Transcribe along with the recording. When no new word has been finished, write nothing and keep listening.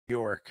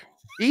York.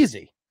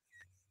 Easy.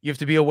 You have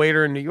to be a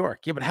waiter in New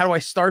York. Yeah, but how do I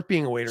start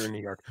being a waiter in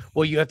New York?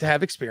 Well, you have to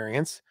have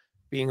experience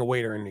being a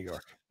waiter in New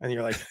York. And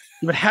you're like,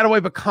 yeah, but how do I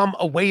become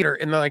a waiter?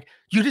 And they're like,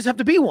 you just have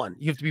to be one.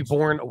 You have to be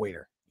born a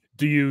waiter.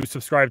 Do you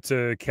subscribe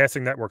to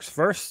casting networks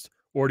first,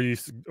 or do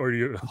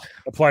you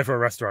apply for a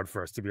restaurant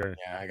first? To be honest,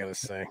 yeah, I gotta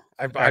say,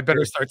 I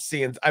better start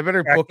seeing. I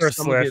better book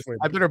some of this.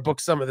 I better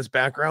book some of this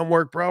background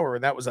work, bro. Or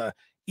that was a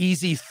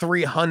easy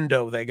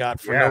 $300 they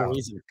got for no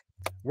reason.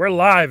 We're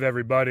live,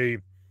 everybody.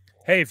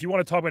 Hey, if you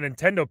want to talk about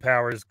Nintendo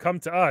powers, come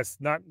to us,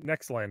 not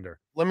Nextlander.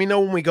 Let me know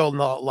when we go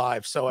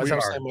live. So as I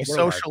was saying, my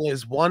social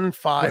is 15.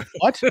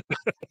 What?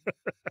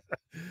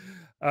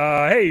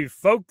 Hey,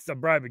 folks, I'm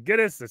Brian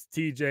McGuinness. That's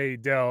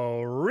TJ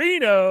Del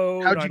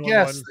Reno. How'd you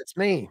guess? That's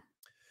me. Do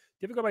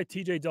you ever go by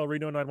TJ Del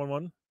Reno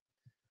 911?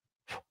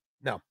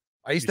 No,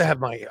 I used to have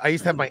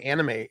my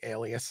anime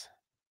alias,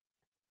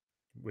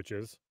 which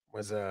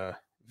was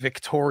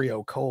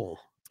Victorio Cole.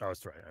 Oh,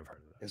 that's right. I've heard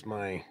of that. Is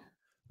my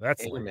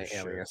anime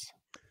alias.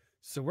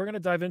 So we're going to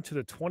dive into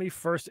the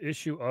 21st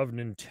issue of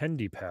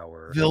Nintendo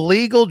Power. The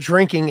legal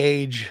drinking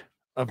age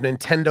of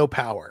Nintendo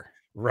Power.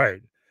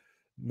 Right.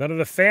 None of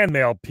the fan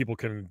mail people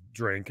can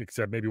drink,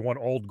 except maybe one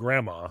old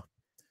grandma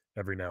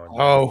every now and then.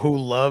 Oh, who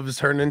loves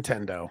her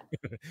Nintendo.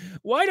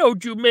 Why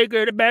don't you make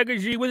a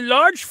magazine with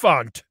large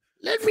font?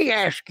 Let me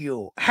ask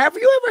you, have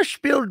you ever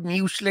spilled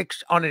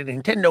mucilix on a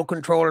Nintendo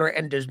controller,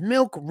 and does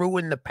milk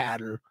ruin the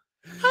paddle?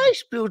 I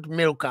spilled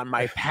milk on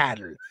my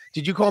paddle.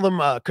 Did you call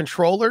them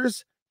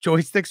controllers?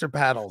 Joysticks or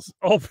paddles?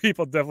 Old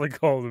people definitely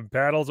call them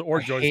paddles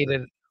or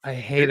joysticks. I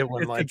hate it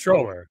when it's like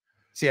controller.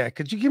 So yeah,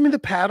 could you give me the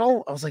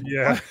paddle? I was like,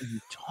 yeah. What are you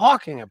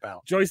talking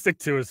about? Joystick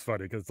 2 is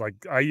funny because like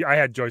I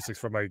had joysticks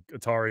for my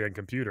Atari and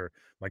computer,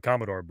 my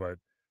Commodore, but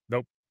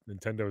nope,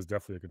 Nintendo is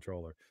definitely a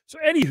controller. So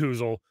any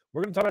hoozle,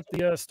 we're going to talk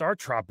about the Star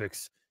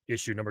Tropics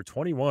issue number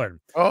 21.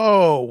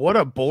 Oh, what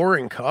a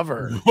boring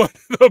cover! What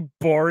a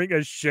boring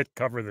as shit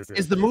cover this is.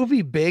 Is the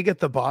movie big at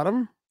the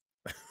bottom?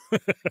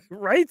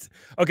 Right?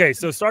 Okay,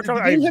 so Star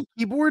Tropics. Do you have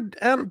keyboard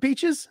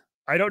Peaches?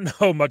 I don't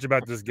know much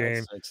about this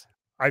game.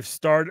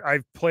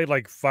 I've played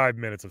like 5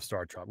 minutes of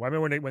Star Tropics. I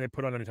remember when they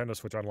put on a Nintendo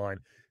Switch Online,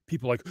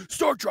 people like,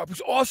 Star Tropics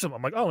is awesome.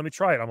 I'm like, oh, let me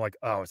try it. I'm like,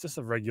 oh, it's just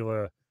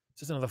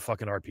another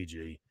fucking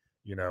RPG,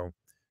 you know?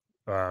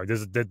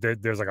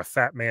 There's like a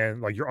fat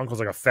man, like your uncle's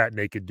like a fat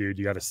naked dude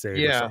you got to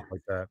save or something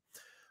like that.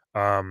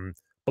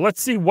 But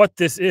let's see what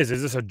this is.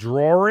 Is this a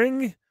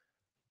drawing?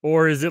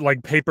 Or is it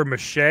like paper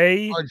mache?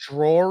 A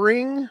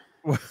drawing?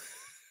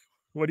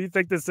 What do you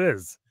think this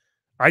is?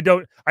 I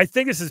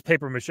think this is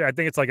paper mache. I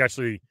think it's like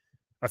actually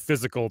a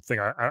physical thing.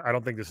 I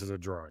don't think this is a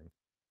drawing.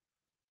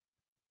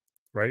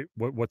 Right?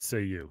 What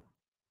say you?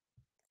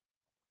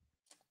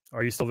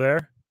 Are you still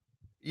there?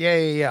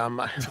 Yeah. I'm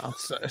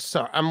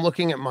sorry. I'm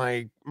looking at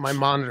my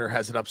monitor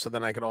has it up so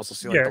then I could also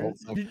see like the whole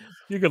thing.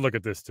 You could look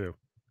at this too.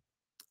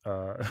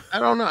 I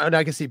don't know.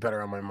 I can see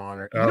better on my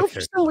monitor. You know, for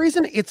some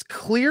reason it's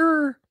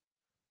clearer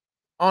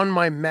on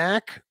my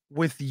Mac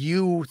with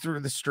you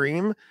through the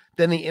stream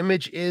than the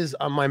image is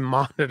on my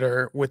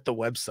monitor with the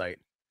website.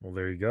 Well,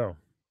 there you go.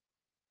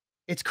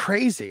 It's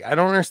crazy. I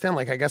don't understand.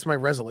 Like, I guess my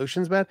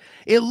resolution's bad.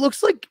 It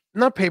looks like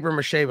not paper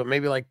mache, but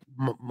maybe like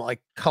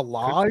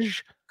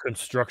collage,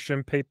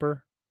 construction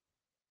paper.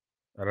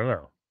 I don't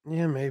know.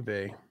 Yeah,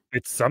 maybe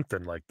it's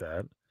something like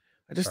that.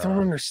 I just don't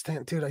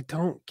understand, dude. I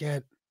don't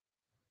get.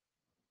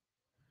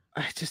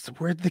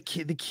 Where the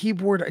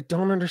keyboard? I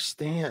don't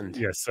understand.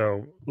 Yeah,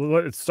 so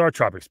it's Star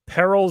Tropics,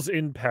 Perils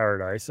in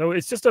Paradise. So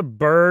it's just a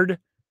bird.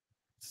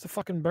 It's a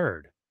fucking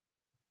bird.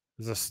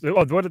 There's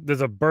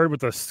a bird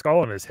with a skull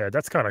on his head.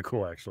 That's kind of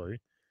cool, actually.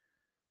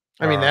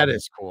 I mean, that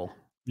is cool.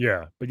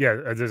 Yeah, but yeah,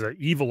 there's an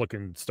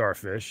evil-looking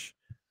starfish.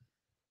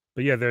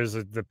 But yeah, there's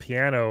the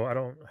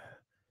piano.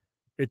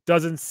 It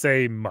doesn't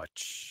say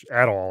much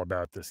at all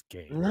about this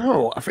game.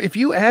 No, if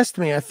you asked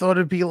me, I thought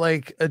it'd be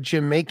like a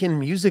Jamaican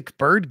music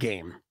bird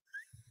game.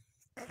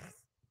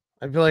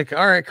 I'd be like,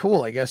 all right,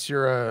 cool. I guess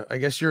you're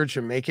a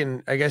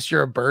Jamaican. I guess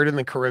you're a bird in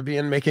the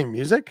Caribbean making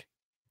music.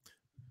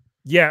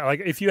 Yeah,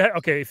 like if you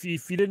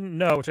didn't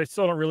know, which I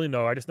still don't really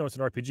know, I just know it's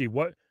an RPG.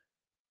 What?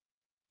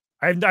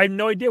 I have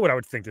no idea what I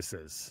would think this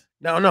is.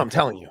 No, I'm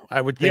telling you,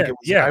 I would think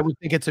I would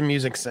think it's a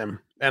music sim,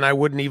 and I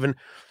wouldn't even.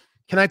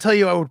 Can I tell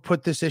you, I would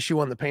put this issue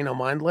on the Pay No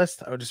Mind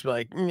list. I would just be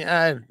like,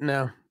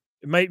 no.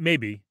 It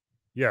maybe,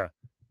 yeah.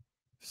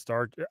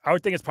 I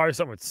would think it's probably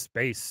something with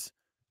space,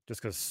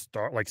 just because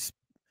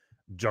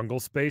jungle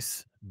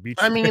space, beach.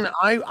 I mean,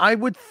 I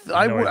would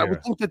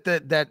think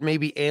that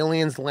maybe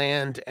aliens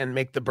land and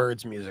make the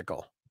birds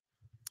musical,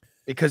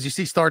 because you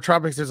see Star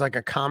Tropics, there's like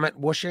a comet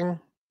whooshing.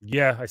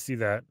 Yeah, I see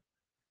that.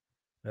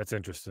 That's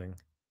interesting.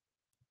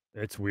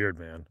 It's weird,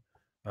 man.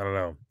 I don't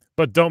know,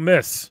 but don't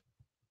miss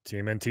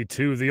TMNT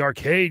 2, the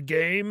arcade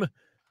game.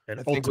 And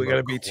I think we got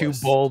to be two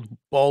bald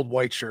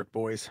white shirt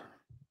boys.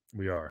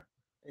 We are.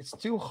 It's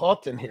too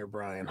hot in here,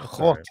 Brian.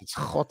 Hot. Right. It's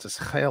hot as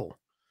hell.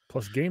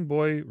 Plus Game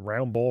Boy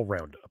Round Ball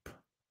Roundup.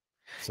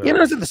 So, you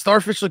know, the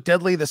starfish look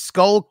deadly. The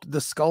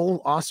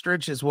skull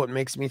ostrich is what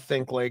makes me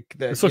think like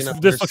that. This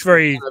looks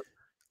very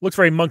Looks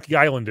very Monkey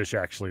Islandish,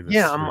 actually.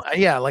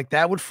 Yeah, like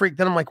that would freak.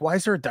 Then I'm like, why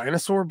is there a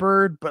dinosaur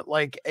bird? But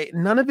like,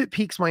 none of it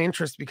piques my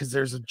interest because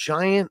there's a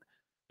giant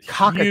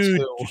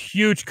cockatoo,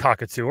 huge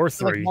cockatoo, or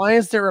three. Like, why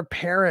is there a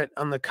parrot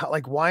on the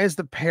like? Why is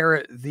the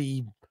parrot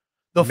the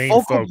main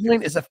focal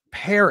point is a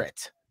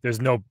parrot?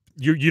 There's no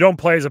you don't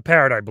play as a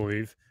parrot, I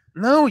believe.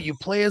 No, you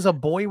play as a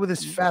boy with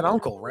his fat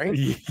uncle, right?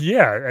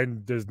 Yeah,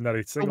 and there's not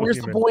a single. So where's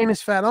the boy and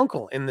his fat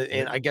uncle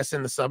I guess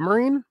in the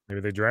submarine?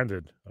 Maybe they drowned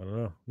it. I don't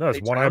know. No,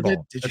 it's one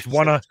eyeball. Did it's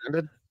one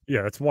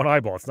yeah, it's one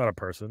eyeball. It's not a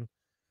person.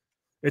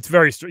 It's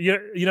very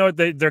you know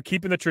they're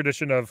keeping the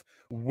tradition of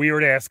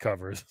weird ass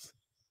covers.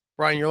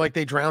 Brian, you're like,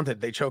 they drowned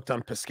it. They choked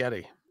on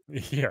Pescetti.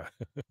 Yeah.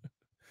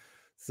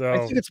 So I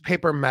think it's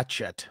paper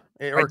machette.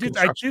 I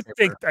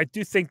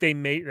do think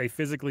they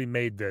physically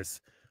made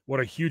this. What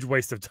a huge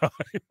waste of time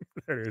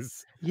that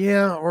is.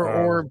 Yeah,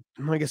 or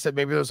like I said,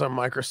 maybe it was on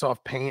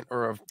Microsoft Paint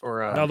or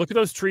no, look at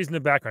those trees in the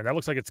background. That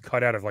looks like it's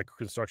cut out of like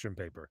construction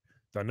paper,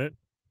 doesn't it?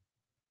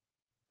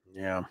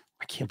 Yeah,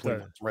 I can't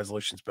believe the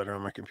resolution's better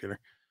on my computer.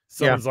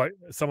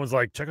 Someone's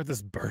like, check out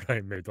this bird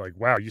I made. Like,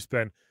 wow, you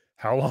spent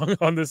how long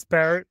on this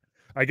parrot?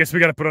 I guess we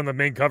got to put on the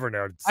main cover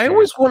now. I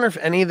always wonder if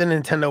any of the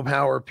Nintendo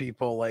Power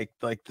people like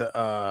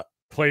the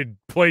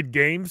played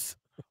games.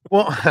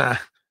 Well,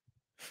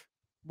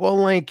 well,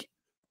 like,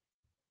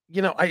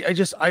 you know,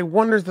 I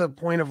wonder the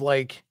point of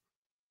like,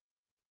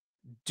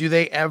 do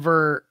they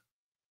ever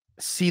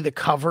see the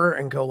cover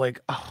and go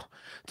like, oh,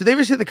 do they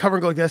ever see the cover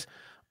and go like this?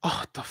 Oh,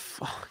 what the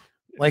fuck?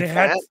 Like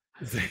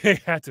they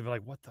had to be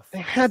like, what the fuck? They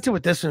had to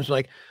with this one,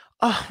 like,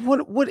 oh,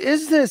 what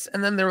is this?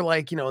 And then they're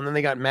like, you know, and then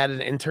they got mad at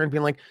an intern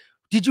being like,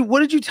 what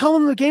did you tell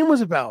them the game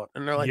was about?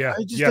 And they're like,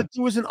 I just thought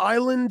there was an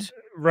island.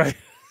 Right.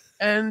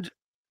 And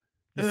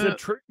you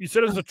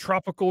said it was a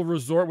tropical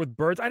resort with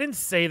birds. I didn't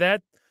say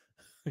that.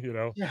 You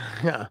know.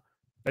 Yeah.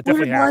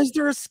 Why is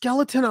there a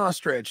skeleton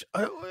ostrich?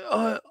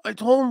 I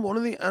told him one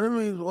of the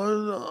enemies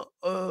was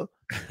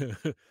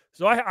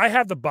So I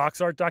have the box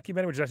art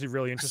documentary, which is actually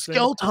really interesting.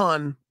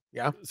 Skeleton.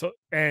 Yeah. So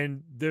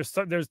and there's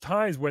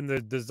times when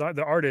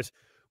the artist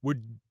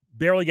would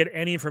barely get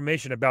any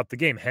information about the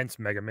game, hence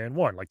Mega Man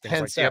 1, like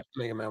things like that.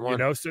 Mega Man 1. You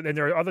know, so then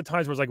there are other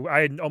times where it's like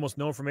I had almost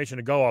no information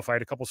to go off. I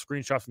had a couple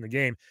screenshots from the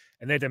game,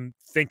 and they had to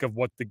think of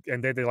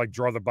and they like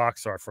draw the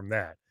box art from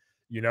that.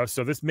 You know,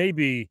 so this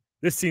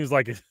seems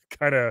like it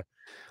kind of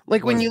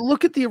like when you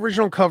look at the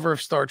original cover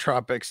of Star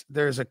Tropics,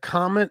 there's a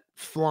comet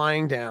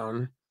flying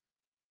down,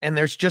 and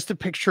there's just a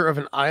picture of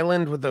an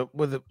island with a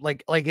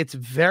like it's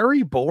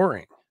very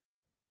boring.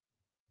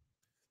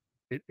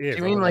 It is. I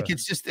mean, like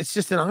it's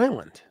just an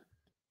island.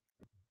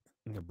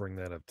 I'm gonna bring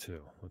that up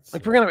too.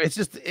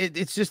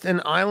 It's just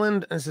an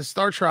island. And it's a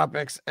Star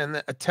Tropics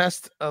and a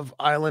test of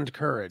island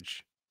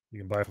courage. You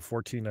can buy it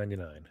for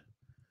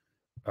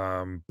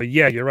 $14.99. But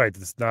yeah, you're right.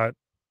 It's not.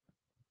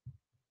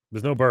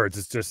 There's no birds.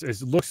 It's just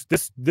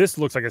this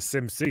looks like a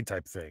Sim City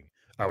type thing.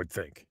 I would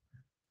think.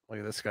 Look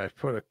at this guy.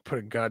 Put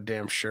a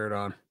goddamn shirt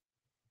on.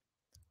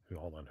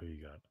 Hold on, who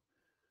you got?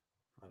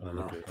 I don't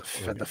know.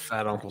 The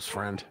fat uncle's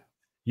friend.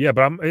 Yeah,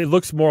 but it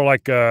looks more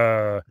like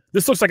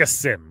this looks like a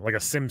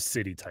Sim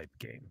City type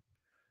game.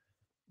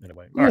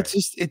 Anyway, yeah,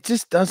 it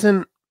just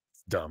doesn't.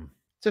 It's dumb.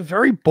 It's a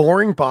very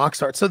boring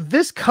box art. So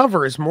this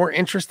cover is more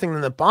interesting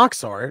than the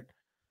box art.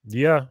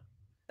 Yeah.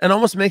 And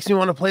almost makes me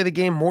want to play the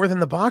game more than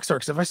the box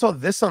art. Because if I saw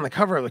this on the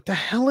cover, I'm like, the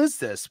hell is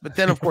this? But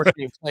then, of course,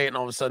 when you play it, and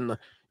all of a sudden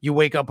you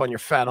wake up on your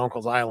fat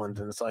uncle's island,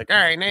 and it's like, all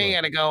right, now you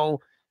got to go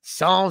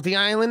solve the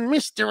island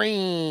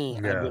mystery.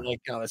 And I'd be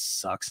like, oh, this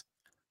sucks.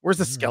 Where's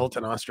the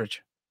skeleton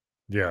ostrich?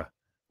 Yeah.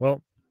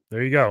 Well,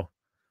 there you go.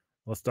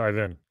 Let's dive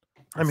in.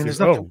 I mean, there's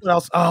nothing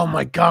else. Oh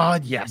my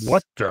God, yes.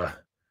 What the?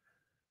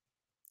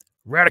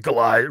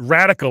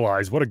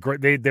 Radicalize. What a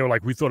great they were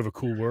like, we thought of a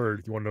cool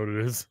word. You want to know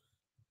what it is?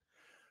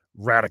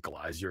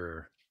 Radicalize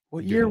your.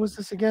 What year was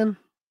this again?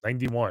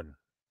 91.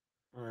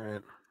 All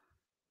right.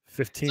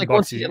 15 like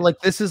bucks. Like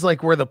this is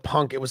like where the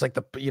punk, it was like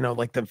the, you know,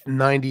 like the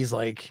 90s,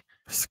 like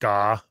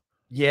ska.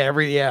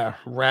 Yeah,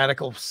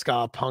 radical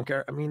ska punk.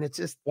 I mean, it's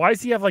just. Why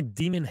does he have like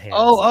demon hands?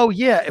 Oh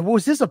yeah.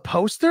 Was this a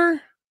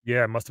poster?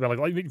 Yeah, it must have been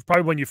like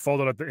probably when you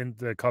fold it up in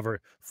the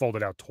cover, fold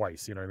it out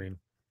twice. You know what I mean?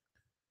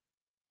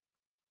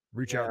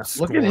 Reach out.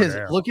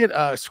 And look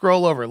at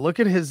scroll over. Look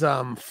at his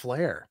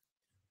flare.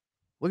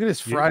 Look at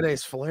his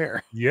Friday's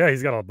flare. Yeah,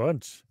 he's got a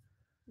bunch.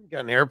 He's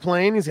got an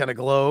airplane. He's got a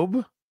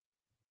globe.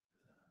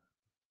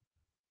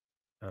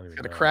 He's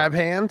got a crab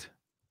hand.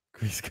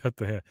 He's got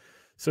the hand.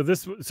 So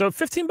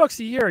 $15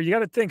 a year. You got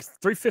to think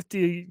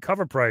 $350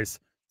 cover price.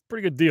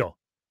 Pretty good deal.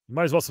 You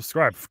might as well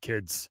subscribe,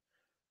 kids.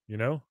 You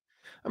know.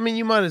 I mean,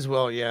 you might as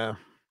well, yeah.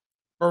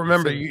 Or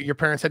remember, your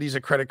parents had to use a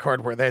credit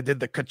card where they did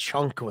the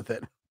ka-chunk with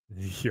it.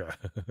 Yeah.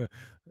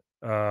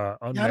 I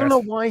don't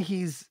know why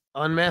he's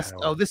unmasked.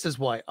 Oh, this is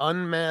why.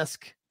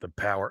 Unmask the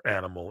power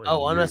animal.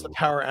 Unmask the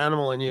power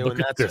animal in you, and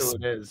that's who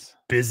it is.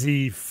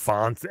 Busy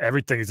font.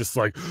 Everything is just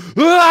like,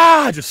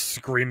 just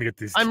screaming at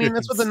these kids. I mean,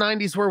 that's what the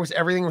 90s were, was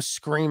everything was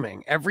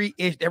screaming.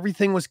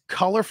 Everything was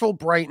colorful,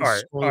 bright, and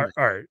screaming.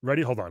 All right.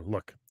 Ready? Hold on.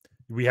 Look.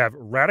 We have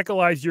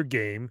radicalize your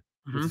game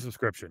with a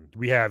subscription.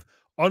 We have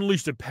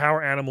unleash the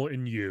power animal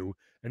in you,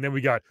 and then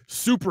we got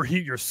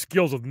superheat your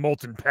skills with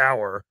molten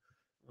power.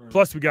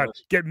 Plus, we got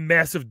get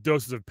massive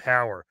doses of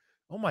power.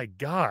 Oh my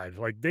god!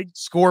 Like they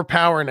score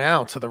power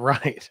now to the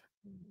right.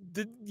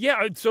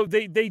 Yeah, so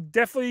they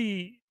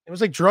definitely. It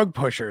was like drug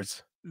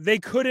pushers. They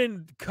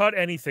couldn't cut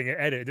anything and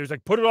edit. There's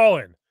like put it all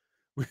in.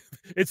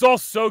 It's all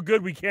so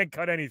good we can't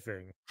cut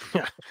anything.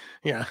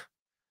 Yeah.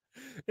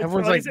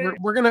 Everyone's like,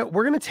 we're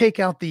gonna take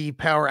out the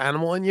power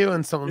animal in you,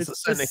 and someone's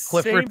saying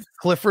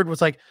Clifford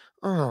was like,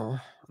 oh,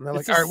 and they're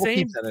like, all right, we'll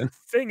keep that in.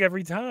 Thing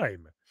every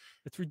time.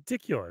 It's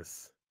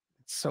ridiculous.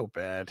 It's so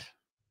bad.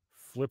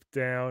 Flip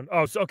down.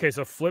 Oh, so okay,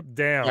 so flip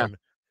down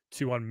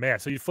to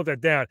unmask. So you flip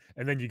that down,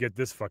 and then you get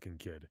this fucking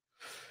kid.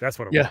 That's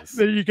what it was.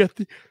 Then you get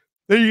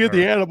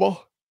the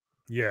animal.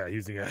 Yeah,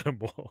 he's the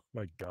animal.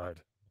 My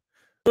god.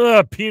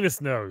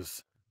 Penis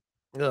nose.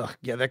 Ugh,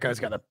 yeah, that guy's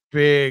got a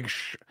big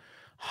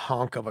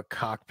honk of a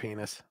cock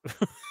penis.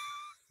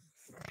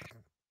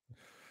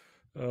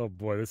 Oh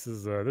boy, this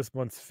is this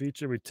month's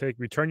feature. We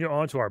turn you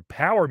on to our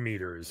power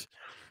meters.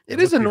 It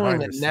is annoying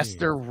that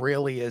Nestor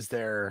really is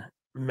their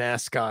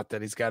mascot,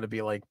 that he's got to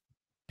be like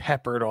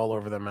peppered all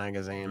over the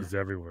magazine. He's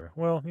everywhere.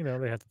 Well, you know,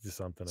 they have to do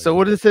something. So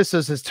what is this?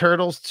 This is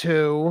Turtles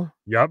 2.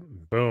 Yep.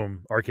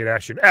 Boom. Arcade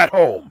action at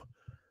home.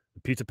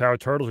 The Pizza Power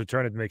Turtles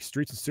return to make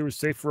streets and sewers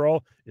safe for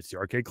all. It's the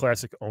arcade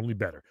classic, only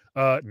better.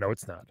 No,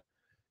 it's not.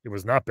 It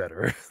was not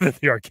better than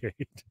the arcade.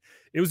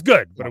 It was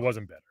good, but it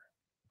wasn't better.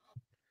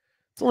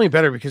 It's only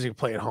better because you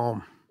play at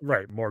home.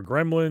 Right. More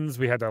Gremlins.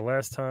 We had that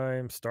last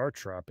time. Star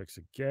Tropics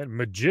again.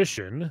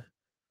 Magician.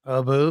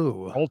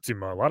 Boo.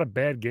 Ultima. A lot of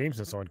bad games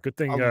and so on. Good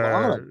thing.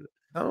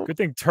 Good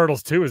thing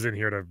Turtles 2 is in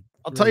here to.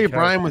 I'll tell you,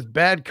 Brian. With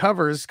bad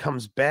covers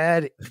comes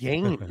bad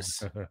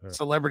games.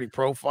 Celebrity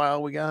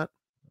Profile we got.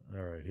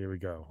 All right, here we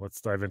go.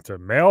 Let's dive into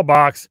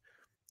Mailbox.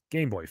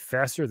 Game Boy,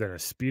 faster than a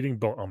speeding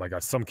bullet. Oh my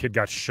god, some kid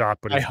got shot,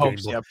 but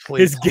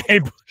his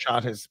Game Boy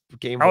shot his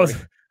Game Boy.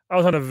 I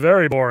was on a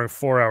very boring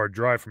 4-hour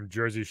drive from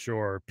Jersey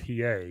Shore, PA,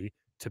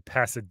 to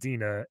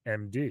Pasadena,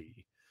 MD.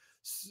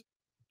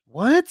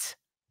 What?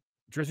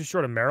 Jersey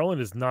Shore to Maryland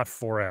is not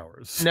 4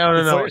 hours.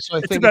 No.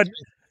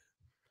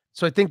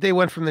 So I think they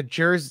went from the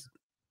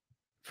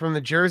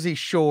Jersey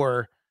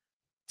Shore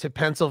to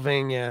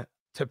Pennsylvania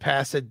to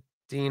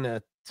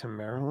Pasadena to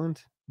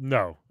Maryland.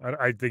 No,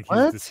 I think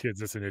this kid's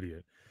just an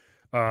idiot.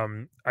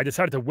 I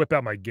decided to whip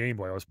out my Game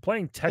Boy. I was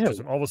playing Tetris,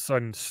 and all of a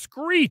sudden,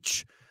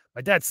 screech!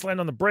 My dad slammed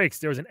on the brakes.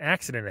 There was an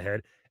accident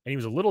ahead, and he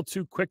was a little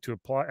too quick to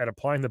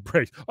applying the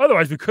brakes.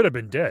 Otherwise, we could have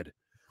been dead.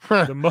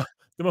 The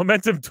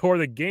momentum tore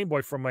the Game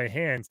Boy from my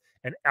hands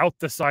and out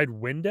the side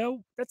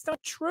window. That's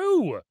not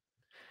true.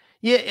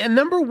 Yeah, and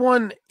number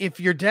one, if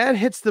your dad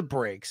hits the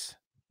brakes,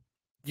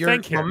 your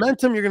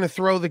momentum, you're going to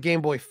throw the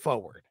Game Boy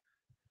forward.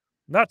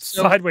 Not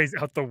sideways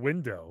out the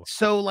window.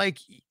 So, like,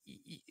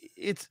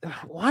 it's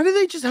why do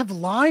they just have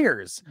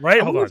liars?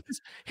 Right? Hold on.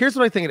 Here's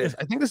what I think it is.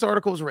 I think this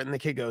article was written. The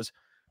kid goes,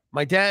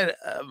 "My dad,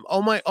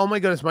 oh my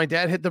goodness, my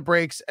dad hit the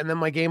brakes, and then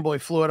my Game Boy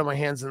flew out of my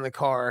hands in the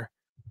car,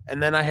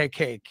 and then I had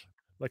cake."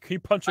 Like he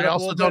punched it. I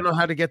also don't know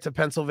how to get to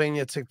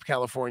Pennsylvania to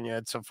California.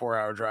 It's a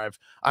 4-hour drive.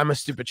 I'm a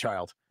stupid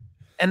child.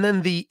 And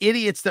then the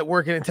idiots that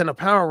work at Nintendo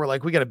Power were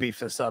like, "We got to beef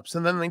this up." So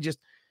then they just.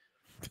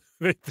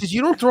 Because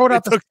you don't throw it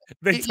out.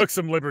 They took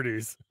some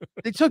liberties.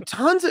 They took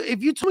tons of.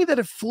 If you told me that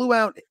it flew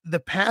out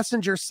the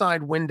passenger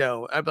side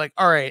window, I'd be like,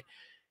 all right.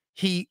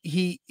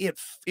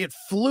 It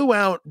flew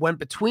out, went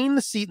between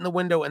the seat and the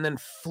window, and then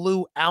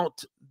flew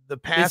out the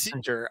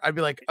passenger. I'd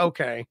be like,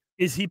 okay.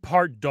 Is he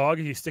part dog?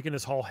 Is he sticking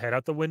his whole head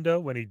out the window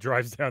when he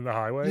drives down the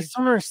highway? I just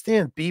don't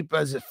understand. Beep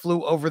as it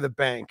flew over the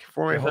bank.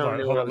 Hold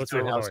on. Let's see.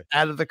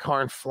 Out of the car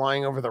and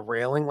flying over the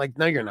railing. Like,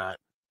 no, you're not.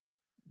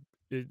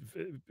 It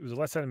was the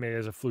last time I made it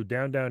as it flew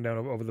down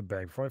over the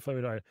bank. Before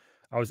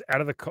I was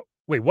out of the car.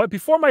 Wait, what?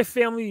 Before my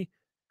family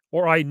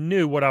or I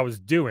knew what I was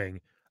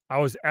doing, I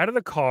was out of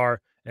the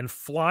car and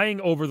flying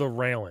over the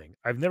railing.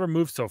 I've never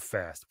moved so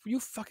fast. You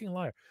fucking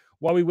liar.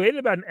 While we waited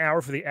about an hour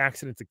for the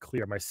accident to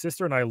clear, my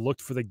sister and I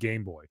looked for the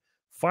Game Boy.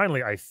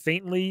 Finally, I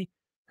faintly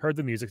heard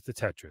the music to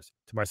Tetris.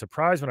 To my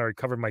surprise, when I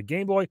recovered my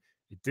Game Boy,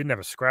 it didn't have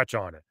a scratch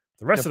on it.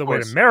 The rest of the way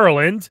to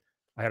Maryland,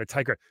 I had a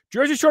tight grip.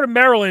 Jersey Shore to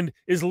Maryland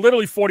is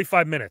literally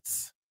 45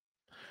 minutes.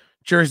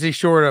 Jersey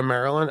Shore to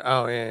Maryland?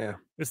 Oh, yeah.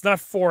 It's not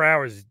 4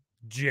 hours,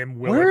 Jim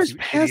Willis. Where is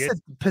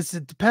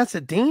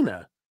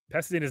Pasadena?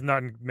 Pasadena is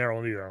not in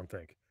Maryland either, I don't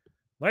think.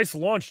 Nice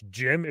launch,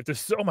 Jim.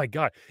 Oh my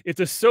God. If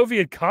the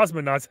Soviet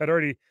cosmonauts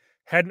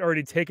hadn't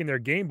already taken their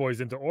Game Boys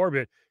into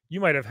orbit,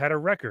 you might have had a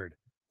record.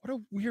 What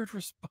a weird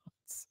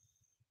response.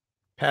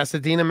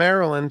 Pasadena,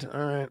 Maryland. All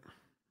right.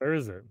 Where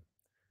is it?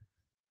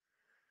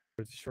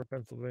 It's Shore,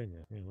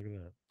 Pennsylvania. Look at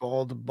that.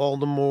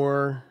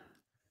 Baltimore.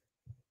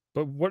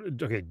 But what?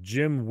 Okay,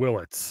 Jim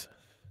Willits.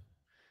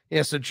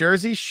 Yeah, so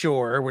Jersey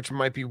Shore, which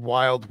might be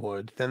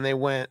Wildwood. Then they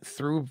went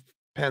through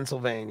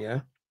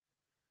Pennsylvania.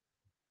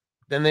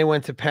 Then they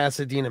went to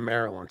Pasadena,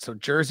 Maryland. So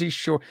Jersey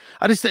Shore.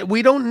 I just said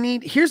we don't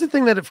need. Here's the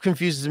thing that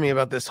confuses me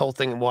about this whole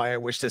thing and why I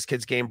wish this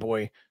kid's Game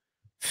Boy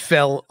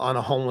fell on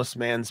a homeless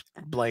man's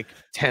like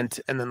tent,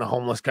 and then the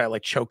homeless guy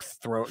like choked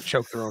through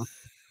him.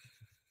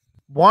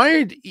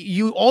 Why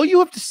you? All you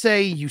have to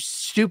say, you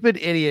stupid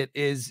idiot,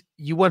 is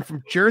you went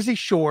from Jersey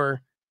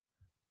Shore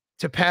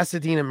to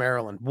Pasadena,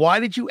 Maryland. Why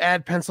did you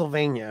add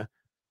Pennsylvania?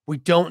 We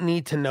don't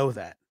need to know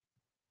that.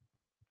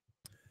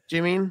 Do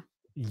you mean?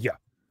 Yeah.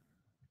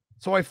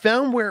 So I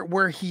found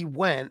where he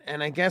went,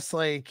 and I guess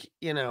I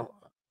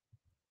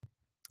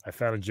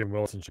found a Jim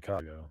Willis in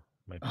Chicago.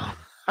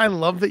 I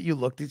love that you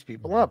look these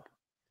people up.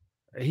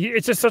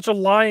 It's just such a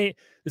lie.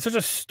 It's such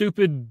a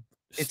stupid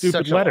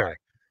letter.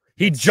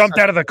 He It's jumped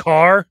out of the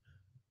car.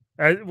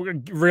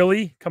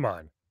 Really? Come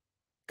on,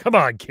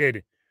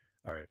 kid.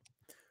 All right.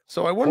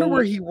 So I wonder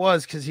where he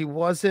was, because he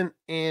wasn't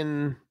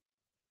in.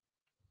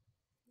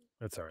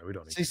 That's all right. We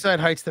don't need Seaside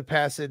Heights to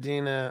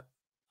Pasadena.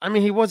 I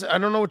mean, he was. I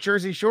don't know what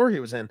Jersey Shore he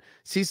was in.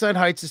 Seaside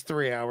Heights is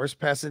 3 hours.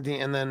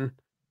 Pasadena, and then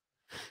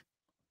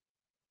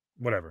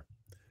whatever.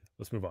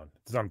 Let's move on.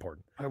 It's not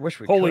important. I wish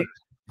we could.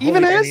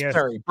 Even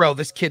Asbury, bro.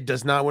 This kid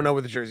does not know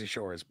where the Jersey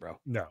Shore is, bro.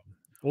 No.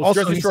 Well, it's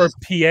Jersey Shore,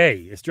 PA.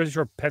 It's Jersey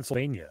Shore,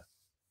 Pennsylvania.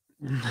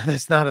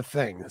 That's not a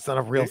thing. It's not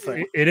a real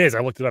thing. It is. I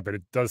looked it up, and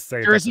it does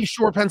say Jersey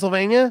Shore,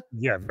 Pennsylvania.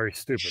 Yeah, very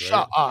stupid.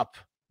 Shut up.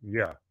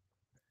 Yeah.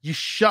 You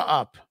shut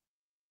up.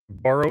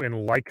 Borough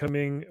in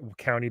Lycoming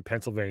County,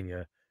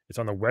 Pennsylvania. It's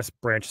on the West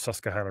Branch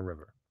Susquehanna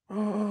River.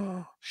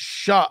 Oh,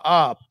 shut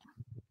up.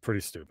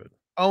 Pretty stupid.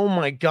 Oh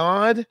my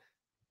God.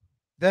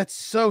 That's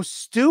so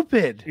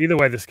stupid. Either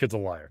way, this kid's a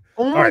liar.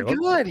 Oh my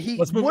God.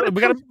 Let's move on.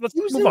 Let's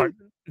move on.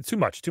 It's too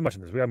much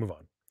in this. We gotta move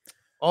on.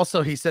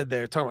 Also, he said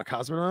they're talking about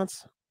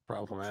cosmonauts.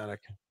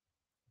 Problematic.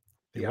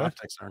 The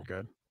optics aren't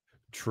good.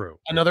 True.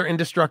 Another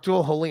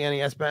indestructible Holy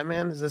NES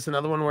Batman. Is this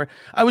another one where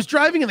I was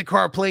driving in the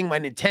car playing my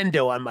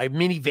Nintendo on my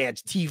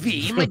minivans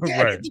TV? My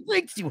dad hit the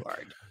brakes too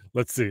hard.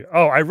 Let's see.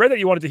 Oh, I read that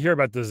you wanted to hear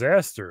about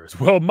disasters.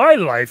 Well, my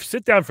life.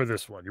 Sit down for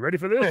this one. You ready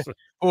for this?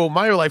 Oh,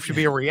 my life should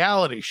be a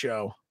reality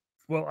show.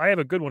 Well, I have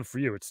a good one for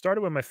you. It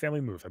started when my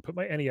family moved. I put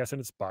my NES in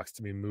its box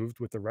to be moved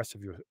with the rest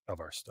of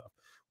our stuff.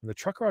 When the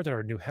truck arrived at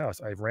our new house,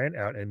 I ran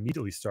out and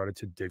immediately started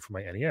to dig for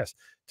my NES.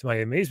 To my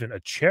amazement, a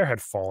chair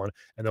had fallen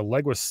and the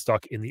leg was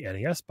stuck in the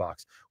NES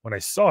box. When I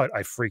saw it,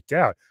 I freaked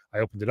out. I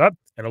opened it up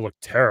and it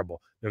looked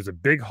terrible. There was a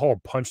big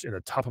hole punched in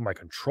the top of my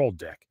control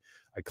deck.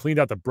 I cleaned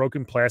out the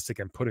broken plastic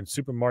and put in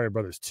Super Mario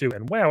Brothers 2,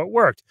 and wow, it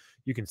worked.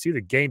 You can see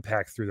the game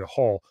pack through the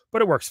hole,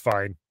 but it works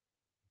fine.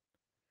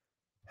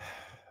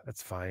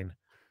 That's fine.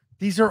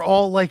 These are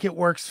all like it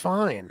works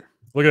fine.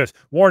 Look at this.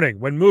 Warning,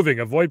 when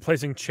moving, avoid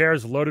placing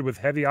chairs loaded with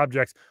heavy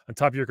objects on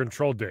top of your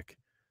control deck.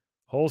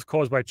 Holes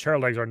caused by chair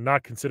legs are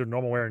not considered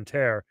normal wear and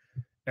tear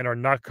and are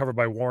not covered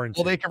by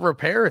warranty. Well, they can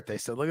repair it, they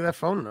said. Look at that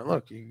phone.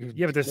 Look.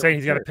 Yeah, but they're saying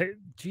he's got to pay.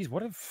 Jeez,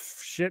 what a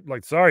shit.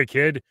 Sorry,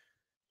 kid.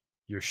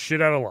 You're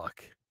shit out of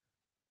luck.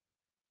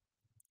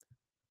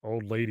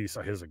 Old ladies.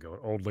 Oh, here's a good one.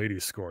 Old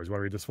ladies scores. You want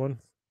to read this one?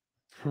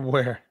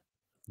 Where?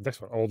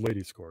 Next one. Old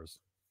lady scores.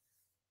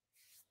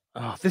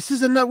 Oh, this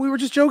is enough. We were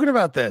just joking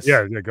about this.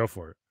 Yeah, go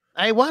for it.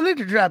 I wanted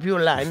to drop you a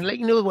line and let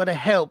you know what a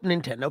help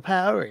Nintendo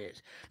Power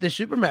is. The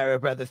Super Mario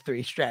Bros.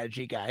 3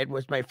 strategy guide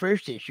was my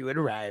first issue. It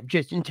arrived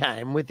just in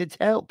time with its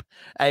help.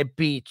 I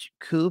beat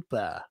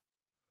Koopa.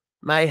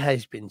 My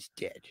husband's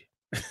dead.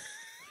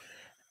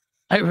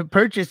 I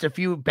purchased a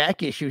few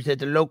back issues at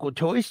the local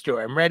toy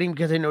store. I'm writing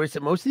because I noticed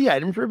that most of the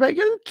items were about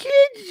young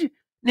kids.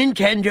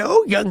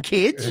 Nintendo, young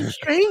kids, and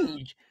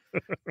strange.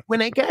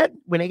 When I got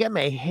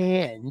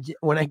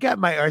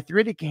my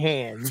arthritic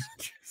hands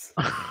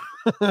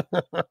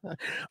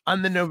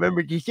on the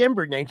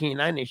November-December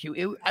 1999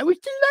 issue, I was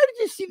delighted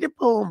to see the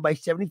poem by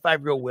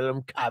 75-year-old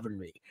William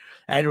Coventry.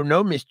 I don't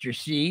know Mr.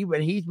 C,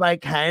 but he's my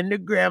kind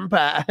of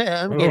grandpa.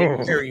 I'm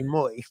getting very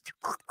moist.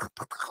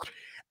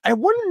 I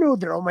want to know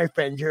that all my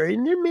friends are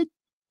in their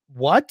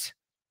What?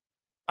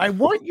 I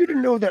want you to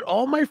know that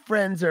all my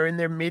friends are in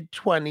their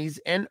mid-20s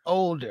and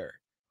older.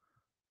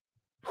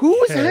 Who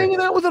was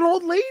hanging out with an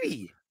old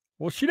lady?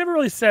 Well, she never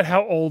really said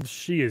how old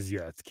she is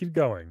yet. Keep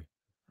going.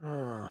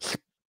 And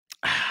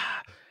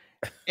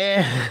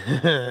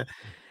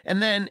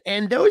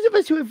those of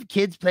us who have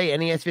kids play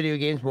NES video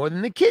games more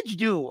than the kids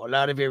do. A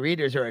lot of your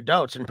readers are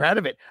adults and proud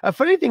of it. A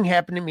funny thing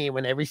happened to me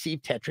when I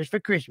received Tetris for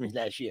Christmas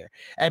last year.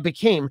 I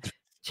became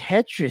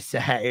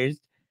Tetrisized.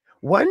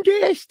 One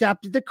day I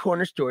stopped at the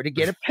corner store to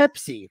get a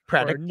Pepsi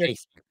product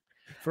taste.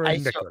 For a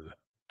nickel.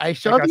 I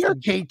saw the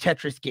arcade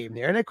Tetris game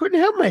there, and I couldn't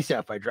help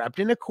myself. I dropped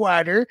in a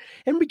quarter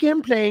and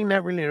began playing,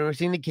 not really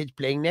noticing the kids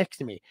playing next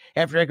to me.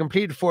 After I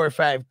completed 4 or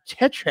 5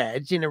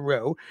 tetrads in a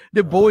row,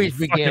 the boys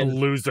began... Fucking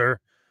loser.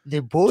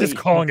 The boys just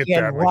calling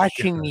began it that,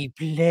 watching me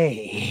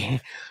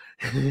play.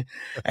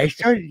 I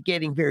started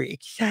getting very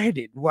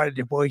excited and wanted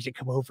the boys to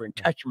come over and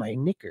touch my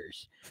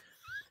knickers.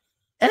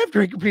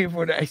 After I completed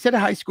 4, I set a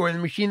high score in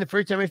the machine the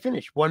first time I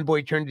finished. One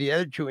boy turned to the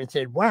other two and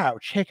said, "Wow,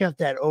 check out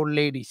that old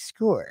lady's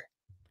score."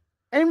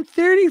 I'm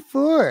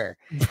 34,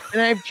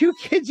 and I have 2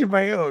 kids of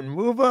my own.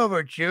 Move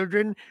over,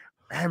 children.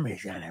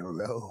 Mommy's on a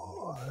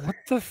roll. What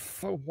the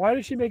fuck? Why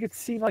does she make it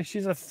seem like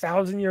she's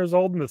 1,000 years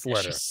old in this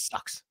letter? She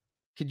sucks.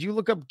 Could you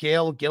look up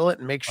Gail Gillett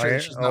and make sure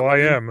she's not... I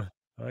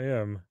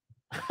am.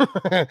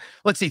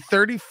 Let's see,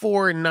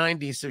 34 and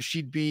 90, so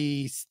she'd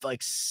be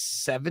like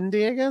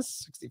 70, I guess,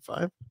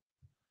 65.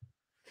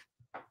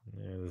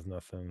 Yeah, there's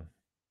nothing.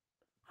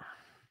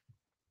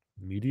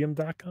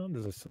 Medium.com?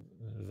 Is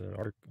an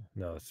article?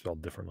 No, it's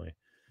spelled differently.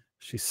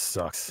 She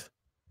sucks.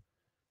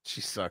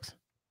 She sucks.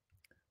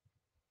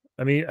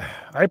 I mean,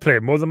 I play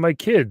it more than my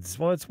kids.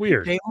 Well, that's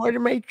weird. Pay more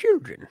than my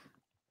children.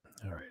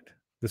 All right.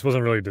 This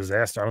wasn't really a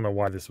disaster. I don't know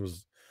why this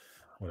was.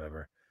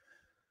 Whatever.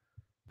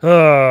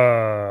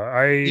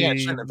 Yeah, it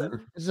shouldn't have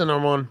been. This is a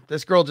normal one.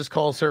 This girl just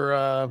calls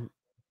her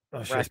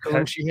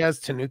raccoon. She has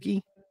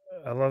Tanuki.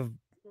 I love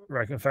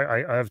raccoon. In fact,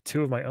 I have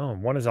two of my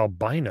own. One is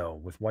albino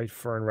with white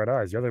fur and red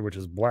eyes. The other, which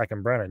is black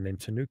and brown, named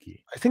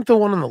Tanuki. I think the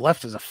one on the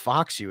left is a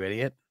fox, you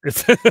idiot.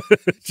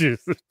 Jeez.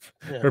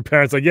 Yeah. Her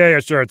parents like, yeah,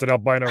 sure, it's an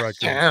albino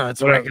raccoon. Yeah,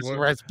 it's an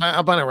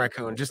albino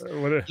raccoon. Just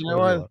you know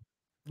what?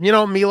 You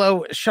know,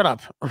 Milo, shut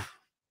up.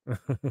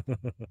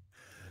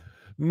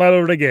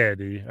 Milo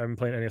Regedi. I've been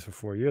playing NES for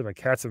 4 years. My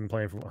cats have been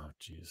playing for. Oh,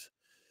 jeez.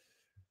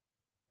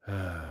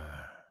 I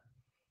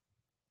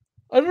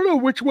don't know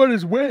which one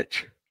is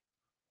which.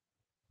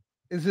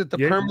 Is it the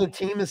permanent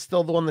team is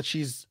still the one that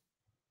she's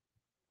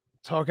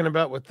talking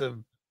about with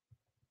the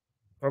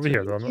over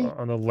here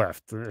on the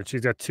left?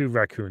 She's got two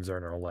raccoons there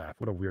in her lap.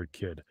 What a weird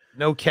kid.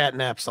 No cat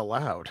naps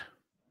allowed.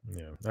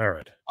 Yeah. All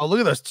right. Oh, look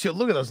at those two.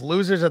 Look at those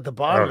losers at the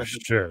bottom. Oh,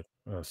 shit.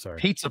 Oh, sorry.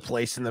 Pizza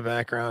place in the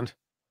background.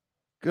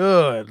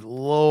 Good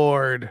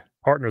Lord.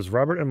 Partners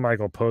Robert and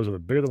Michael pose with a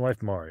bigger than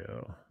life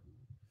Mario.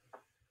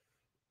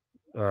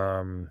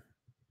 Yeah,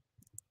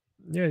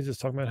 he's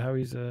just talking about how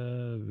he's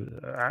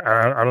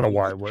I don't know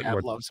why.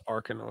 What loves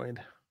Arkanoid.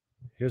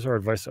 Here's our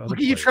advice. Look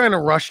at you trying to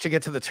rush to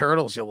get to the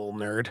turtles, you little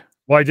nerd.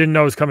 Well, I didn't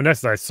know it was coming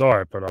next. I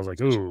saw it, but I was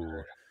like,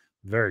 ooh,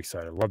 very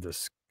excited. Love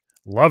this.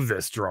 Love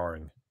this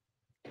drawing.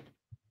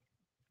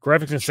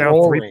 Graphics and sound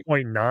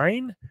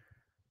 3.9.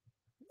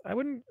 I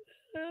wouldn't.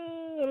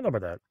 I don't know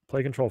about that.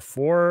 Play control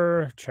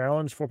 4,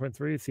 challenge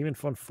 4.3, theme and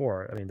fun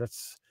 4. I mean,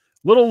 that's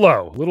a little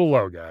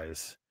low,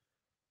 guys.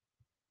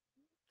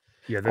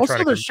 Yeah,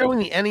 they're showing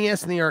the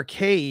NES and the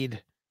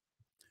arcade.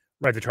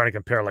 Right, they're trying to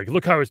compare. Like,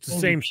 look how it's the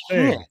same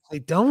thing. They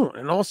don't.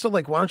 And also,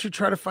 like, why don't you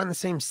try to find the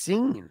same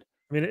scene?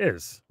 I mean, it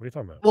is. What are you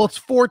talking about? Well, it's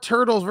 4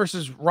 turtles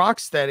versus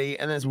Rocksteady,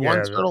 and there's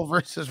 1 turtle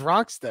versus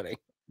Rocksteady.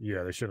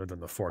 Yeah, they should have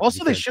done the 4.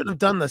 Also, they should have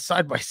done the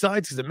side by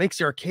sides because it makes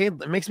the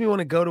arcade. It makes me want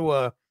to go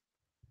to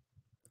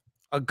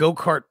a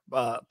go-kart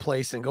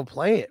place and go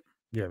play it.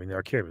 Yeah, I mean, the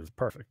arcade was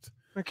perfect.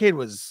 Arcade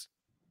was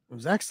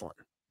excellent.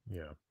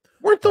 Yeah.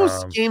 Weren't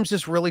those games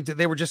just really?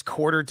 They were just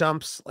quarter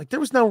dumps. Like there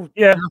was nothing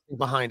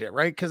behind it,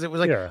 right? Because it was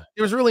like there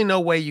was really no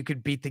way you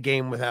could beat the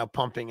game without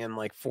pumping in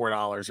like $4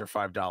 or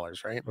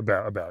 $5, right?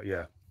 About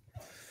yeah.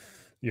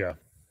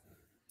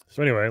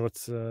 So anyway,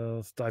 let's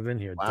dive in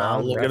here.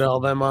 Wow, look at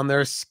all them on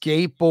their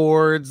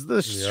skateboards,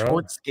 the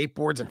short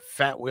skateboards and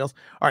fat wheels.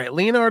 All right,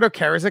 Leonardo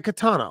carries a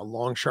katana, a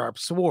long sharp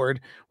sword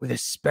with a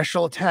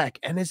special attack,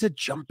 and is a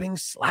jumping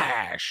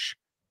slash.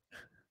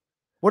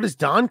 What does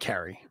Don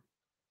carry?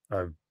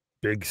 A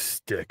big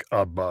stick,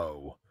 a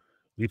bow.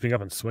 Leaping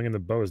up and swinging the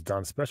bow is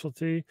Don's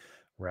specialty.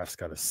 Raph's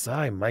got a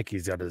sai.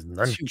 Mikey's got his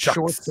nunchucks. 2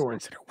 short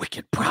swords that are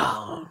wicked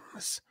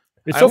prongs.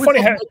 It's so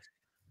funny how.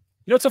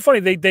 You know, it's so funny.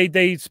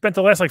 They spent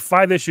the last like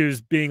 5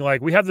 issues being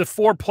like, we have the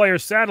 4-player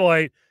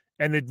satellite,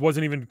 and it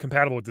wasn't even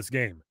compatible with this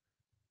game,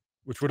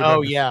 which would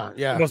have been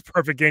the most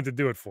perfect game to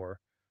do it for.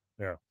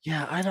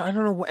 Yeah, I don't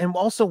know. And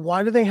also,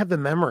 why do they have the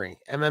memory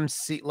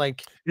MMC?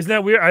 Like, isn't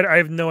that weird? I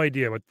have no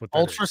idea what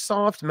ultra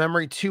soft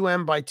memory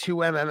 2M by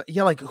 2M.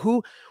 Yeah, like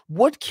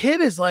what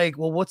kid is like?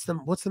 Well, what's the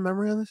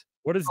memory on this?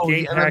 What is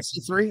game hack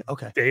 3?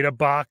 Okay, data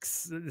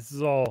box. This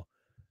is all.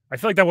 I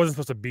feel like that wasn't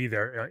supposed to be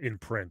there in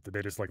print. That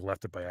they just like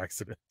left it by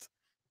accident.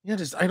 Yeah,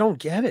 I don't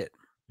get it.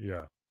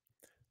 Yeah,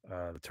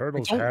 the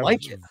turtles. I don't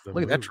like it.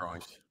 Look at that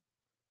drawing.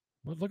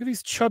 Well, look at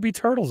these chubby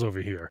turtles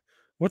over here.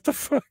 What the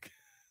fuck?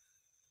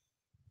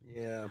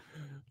 Yeah.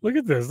 Look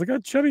at this. Look how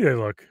chubby they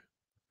look.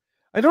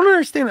 I don't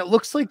understand. It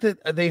looks like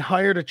that they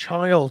hired a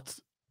child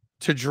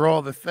to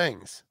draw the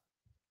things.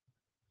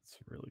 It's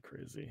really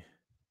crazy.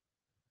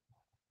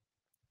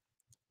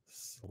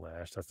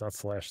 Slash. That's not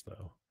slash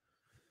though.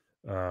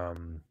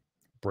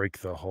 Break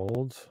the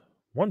hold.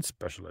 1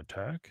 special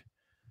attack.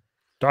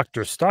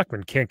 Dr.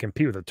 Stockman can't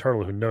compete with a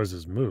turtle who knows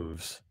his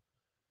moves.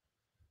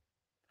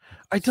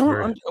 I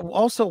don't.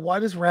 Also, why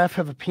does Raph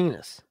have a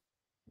penis?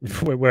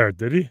 Wait, where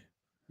did he?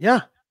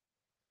 Yeah.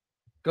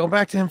 Go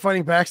back to him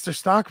fighting Baxter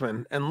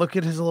Stockman and look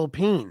at his little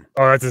peen.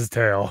 Oh, that's his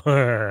tail.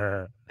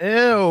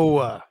 Ew.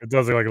 It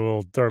does look like a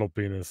little turtle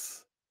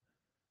penis.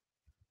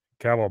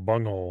 Cowboy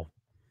bunghole.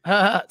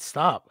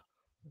 Stop.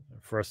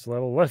 First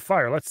level. Let's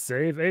fire. Let's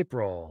save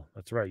April.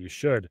 That's right. You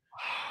should.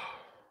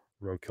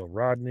 Roadkill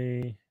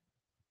Rodney.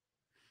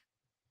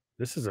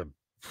 This is a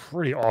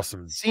pretty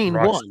awesome scene.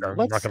 I'm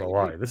not going to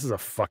lie. This is a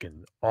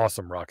fucking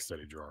awesome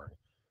Rocksteady drawing.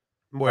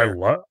 Where?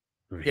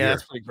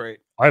 That's pretty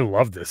great. I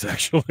love this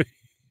actually.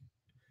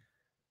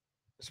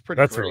 It's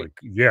pretty great. Really,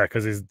 yeah,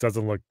 because he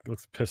doesn't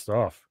looks pissed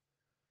off.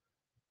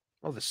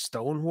 Oh, the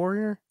Stone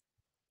Warrior?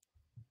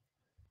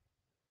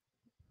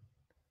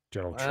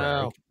 General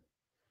Wow.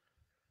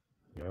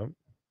 Trag. Yep.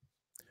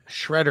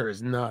 Shredder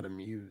is not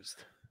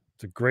amused.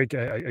 It's a great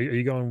guy. Are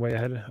you going way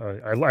ahead?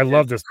 I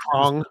love this.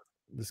 Krong.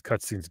 This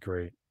cutscene's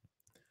great.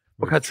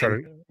 What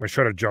cutscene? When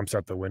Shredder jumps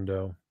out the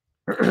window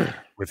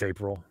with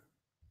April.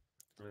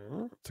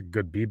 It's a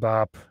good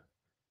bebop.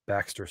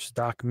 Baxter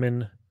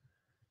Stockman.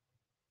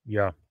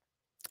 Yeah.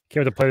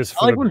 Can't wait to play this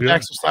for I like when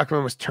Baxter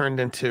Stockman was turned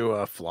into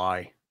a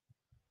fly.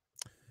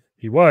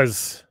 He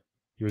was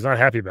not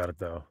happy about it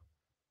though.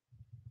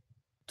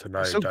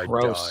 Tonight So I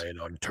gross. dine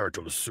on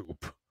turtle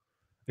soup.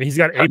 And he's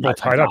got April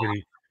tied up.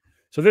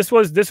 So this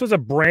was a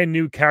brand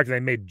new character they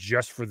made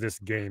just for this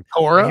game.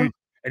 Tora?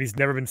 And he's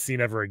never been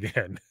seen ever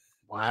again.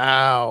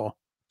 Wow.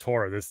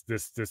 Tora, this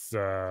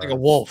like a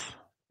wolf.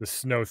 The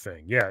snow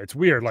thing. Yeah, it's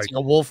weird. Like a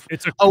wolf.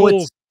 It's a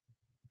cool.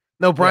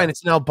 No, Brian,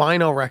 it's an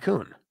albino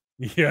raccoon.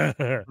 Yeah.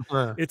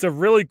 It's a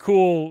really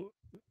cool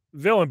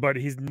villain, but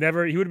he would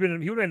have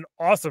been an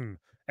awesome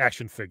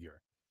action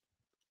figure.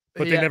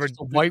 But they never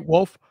a white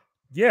wolf.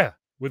 Yeah,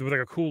 with like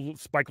a cool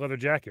spike leather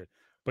jacket.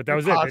 But that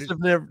was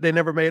it. They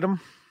never made him.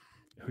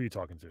 Who are you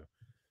talking to?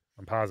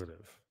 I'm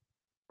positive.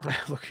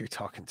 Look who you're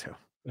talking to.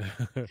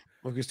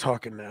 Look who's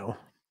talking now.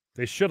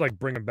 They should like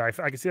bring him back.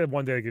 I can see that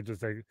one day they could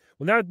just like.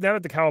 Well, now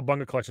that the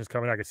Cowabunga collection is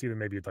coming, I can see them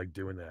maybe like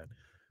doing that.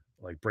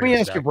 Like Let me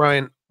ask you,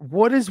 Brian.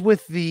 What is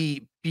with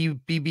the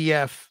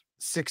BBF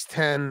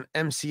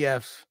 610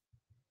 MCF?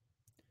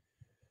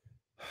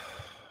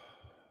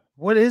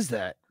 What is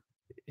that?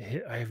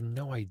 I have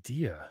no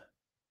idea.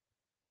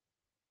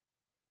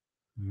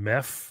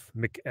 MEF,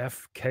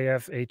 McF,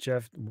 KF,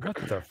 HF. What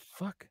the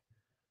fuck?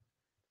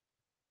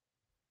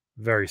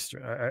 Very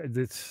strange.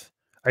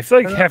 I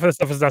feel like half of the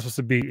stuff is not supposed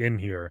to be in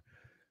here.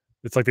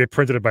 It's like they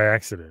printed it by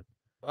accident.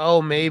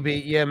 Oh, maybe.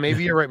 Yeah,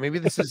 maybe you're right. Maybe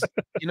this is,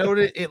 you know what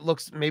it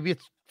looks, maybe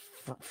it's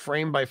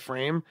frame by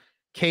frame,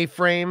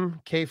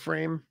 K-frame.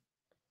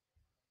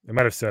 I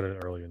might have said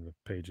it early in the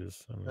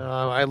pages.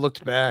 I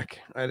looked back.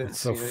 I didn't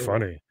see it. So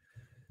funny.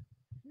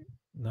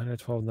 9 to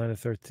 12, 9 to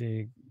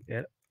 13.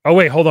 Oh,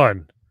 wait, hold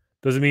on.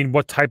 Does it mean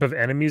what type of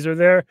enemies are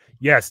there?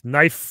 Yes,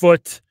 knife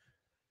foot.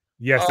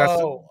 Yes,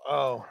 that's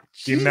the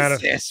Jesus, amount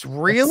of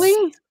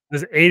really?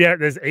 There's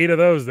 8 of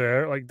those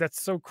there. Like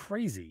that's so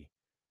crazy.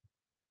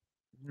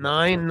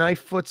 9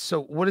 knife foot.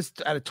 So what is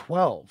out of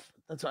 12?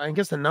 That's I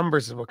guess the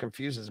numbers is what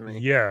confuses me.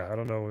 Yeah, I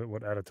don't know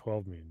what out of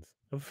 12 means.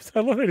 I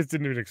love they just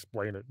didn't even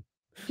explain it.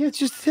 Yeah, it's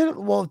just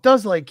well, it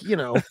does like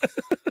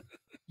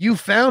you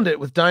found it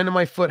with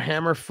dynamite foot,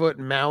 hammer foot,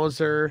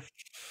 Mauser.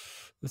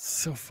 That's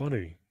so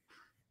funny.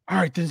 All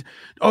right,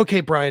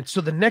 okay, Brian.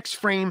 So the next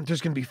frame,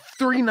 there's going to be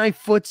 3 knife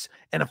foots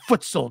and a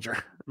foot soldier.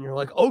 And you're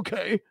like,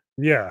 okay.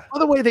 Yeah. By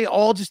the way, they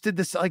all just did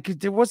this. Like,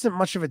 there wasn't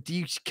much of a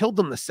you killed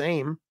them the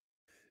same.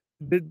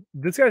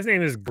 This guy's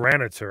name is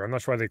Granitor. I'm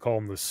not sure why they call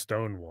him the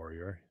Stone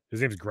Warrior.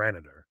 His name's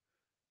Granitor.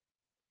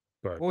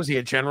 But what was he,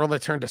 a general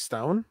that turned to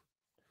stone?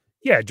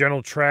 Yeah,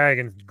 General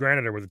Trag and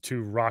Granitor were the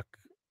 2 rock,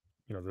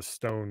 the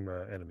stone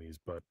enemies.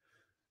 But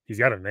he's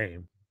got a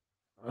name.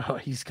 Oh,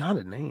 he's got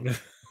a name.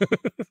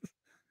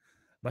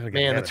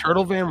 Man, the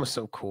turtle van was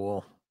so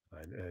cool.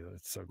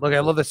 It's so Look, cool. I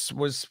love this.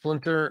 Was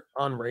Splinter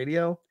on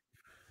radio?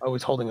 I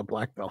was holding a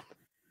black belt.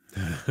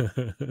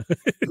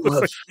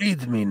 Let's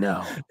feed me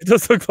now. It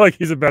does look like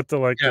he's about to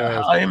like.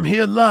 I am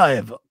here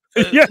live.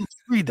 Yeah,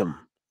 freedom.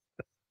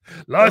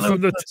 Live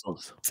from the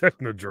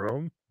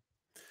Technodrome.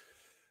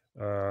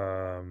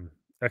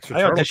 Extra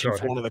I auditioned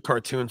for one of the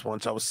cartoons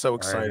once. I was so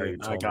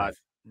excited. I got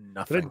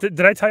nothing.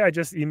 Did I tell you I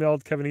just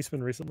emailed Kevin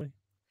Eastman recently?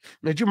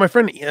 My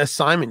friend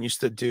Simon used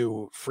to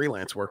do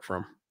freelance work for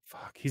him.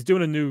 Fuck, he's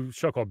doing a new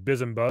show called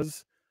Biz and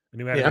Buzz, a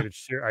new animated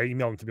series. I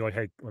emailed him to be like,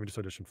 "Hey, let me just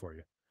audition for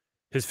you."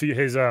 His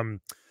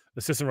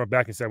assistant wrote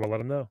back and said, "Well, let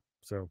him know."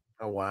 So,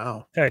 oh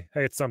wow, hey,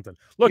 it's something.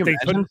 Look,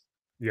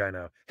 yeah, I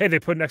know. Hey, they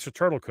put an extra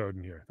turtle code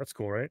in here. That's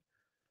cool, right?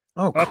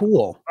 Oh,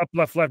 cool. Up,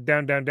 left,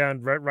 down,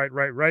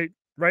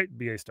 right.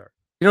 BA star.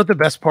 You know what the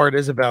best part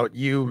is about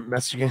you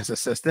messaging his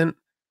assistant?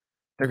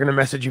 They're gonna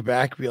message you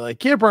back, be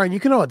like, "Yeah, Brian, you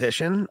can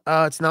audition.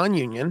 It's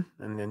non-union,"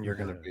 and then you're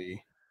gonna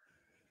be.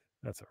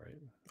 That's all right.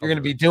 You're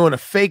gonna be doing a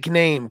fake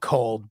name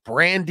called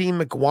Brandy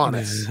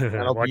McGuinness.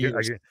 That'll be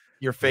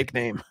your fake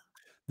name.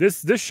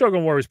 This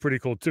Shogun Warrior is pretty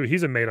cool too.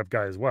 He's a made-up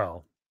guy as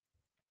well.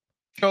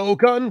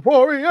 Shogun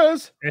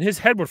Warriors, and his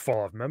head would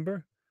fall off.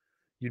 Remember,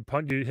 you'd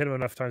hit him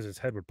enough times, his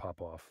head would pop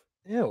off.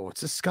 Ew,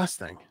 it's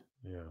disgusting.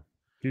 Yeah,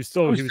 he was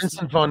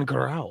Vincent Von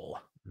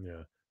Growl.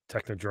 Yeah,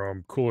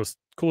 Technodrome, coolest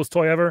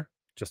toy ever.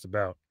 Just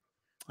about.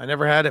 I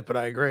never had it, but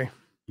I agree.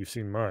 You've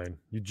seen mine.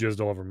 You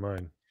jizzed all over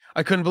mine.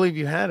 I couldn't believe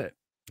you had it.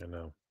 I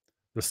know.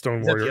 The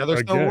Stone Warrior. The other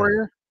Stone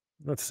Warrior?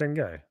 That's the same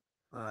guy.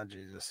 Oh,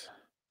 Jesus.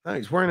 No,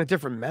 he's wearing a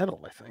different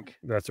metal, I think.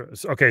 That's right.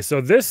 Okay,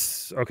 so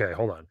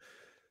hold on.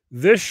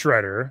 This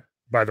Shredder,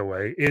 by the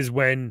way, is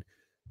when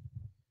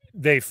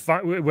they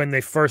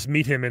first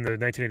meet him in the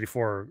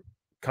 1984.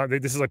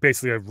 This is like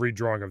basically a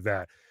redrawing of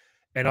that.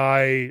 And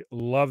I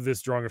love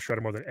this drawing of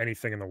Shredder more than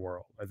anything in the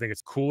world. I think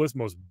it's coolest,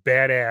 most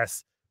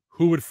badass.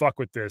 Who would fuck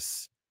with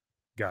this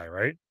guy,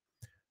 right?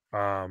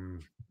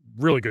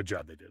 really good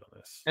job they did on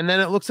this. And then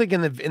it looks like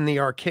in the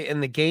arcade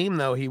in the game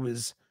though he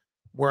was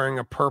wearing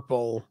a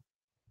purple.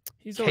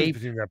 He's always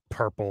between that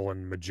purple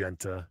and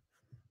magenta,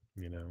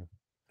 you know.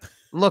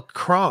 Look,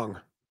 Krong.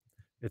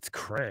 It's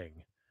Krang.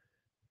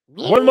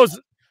 One of the most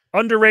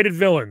underrated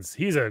villains.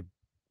 He's a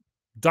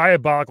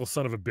diabolical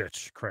son of a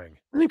bitch, Krang.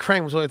 I think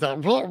Krang was like that.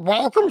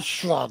 Welcome,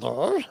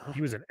 Shadow.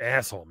 He was an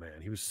asshole,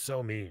 man. He was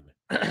so mean.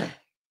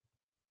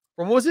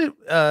 From was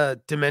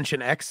it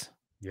Dimension X?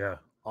 Yeah.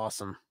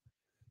 Awesome.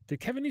 Did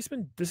Kevin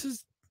Eastman? This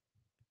is.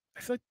 I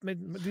feel like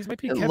these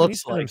might be Kevin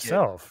Eastman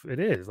himself. It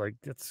is like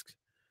that's.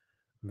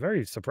 I'm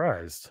very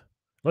surprised.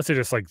 Unless they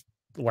just like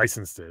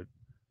licensed it.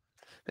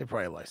 They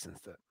probably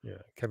licensed it. Yeah,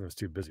 Kevin was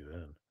too busy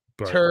then.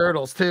 But,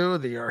 Turtles 2,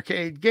 the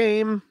arcade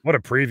game. What a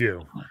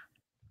preview.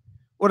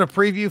 What a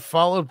preview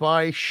followed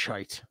by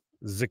shite.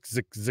 Zick,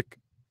 zick, zick.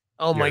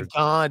 Oh my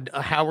God.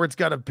 Howard's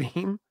got a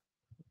beam.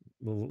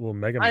 Little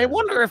Mega Man. I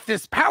wonder if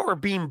this power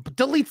beam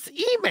deletes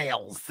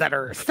emails that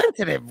are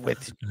sensitive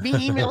with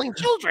me emailing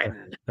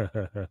children.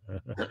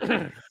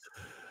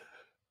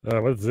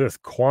 What is this?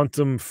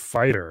 Quantum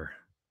Fighter.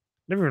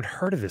 Never even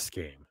heard of this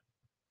game.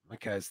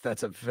 Guys,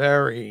 that's a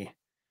very,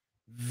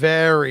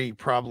 very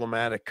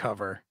problematic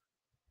cover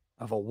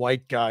of a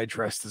white guy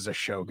dressed as a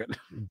shogun.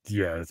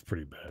 Yeah, it's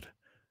pretty bad.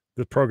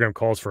 The program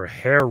calls for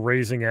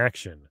hair-raising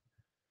action.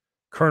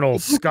 Colonel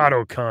Scott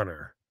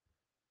O'Connor.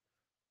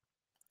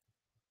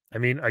 I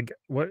mean,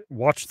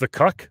 watch the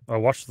cuck? Or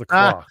watch the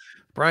claw?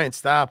 Brian,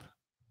 stop.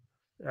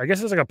 I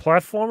guess it's like a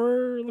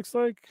platformer, it looks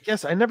like.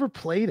 Yes, I never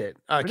played it.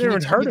 I never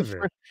even heard of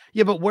it.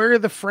 Yeah, but where are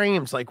the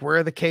frames? Like, where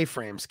are the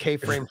K-frames?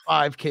 K-frame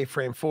 5,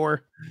 K-frame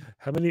 4?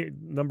 How many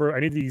number?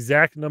 I need the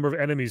exact number of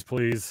enemies,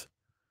 please.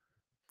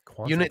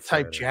 Unit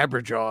type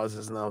Jabberjaws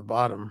is on the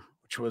bottom,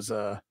 which was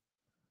a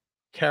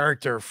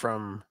character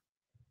from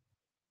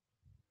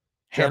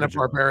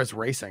Hanna-Barbera's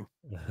Racing.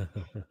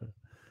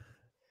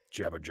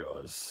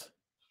 Jabberjaws.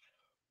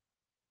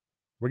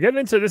 We're getting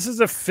into this is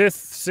the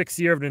 6th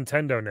year of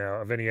Nintendo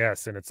now of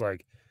NES, and it's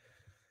like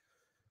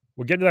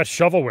we're getting to that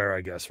shovelware,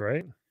 I guess,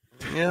 right?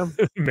 Yeah,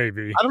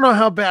 maybe. I don't know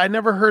how bad. I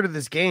never heard of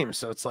this game,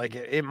 so it's like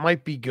it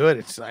might be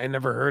good. I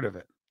never heard of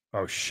it.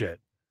 Oh shit,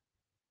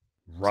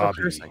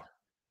 Robbie.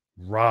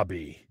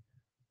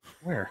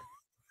 Where?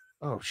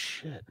 Oh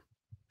shit.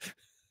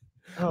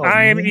 Oh,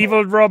 I am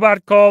evil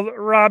robot called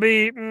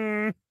Robbie.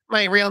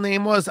 My real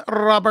name was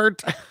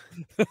Robert.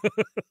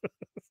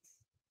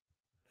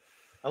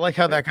 I like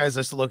how that guy's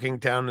just looking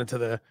down into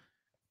the.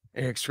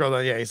 Scroll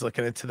down. Yeah, he's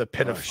looking into the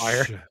pit of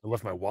fire. Shit. I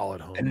left my wallet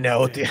home. And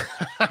no, damn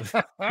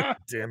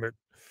it!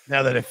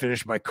 Now that I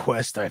finished my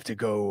quest, I have to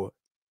go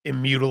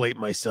mutilate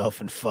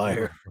myself in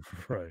fire.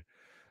 Right.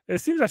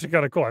 It seems actually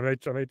kind of cool. I may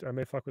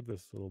fuck with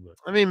this a little bit.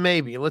 I mean,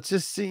 maybe. Let's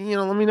just see.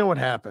 Let me know what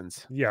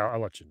happens. Yeah,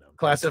 I'll let you know.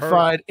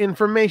 Classified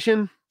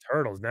information.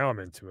 Turtles. Now I'm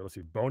into it. Let's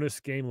see. Bonus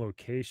game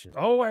location.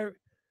 Oh,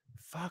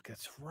 fuck.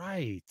 That's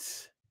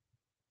right.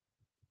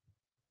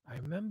 I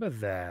remember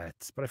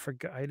that, but I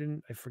forgot.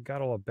 I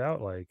forgot all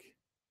about I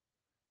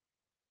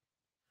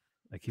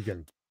keep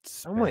getting.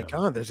 Spam. Oh my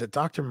God! There's a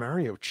Dr.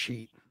 Mario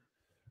cheat.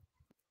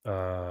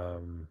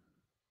 What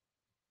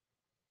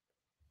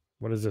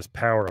is this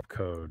power up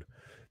code?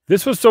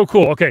 This was so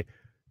cool. Okay,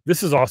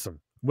 this is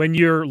awesome. When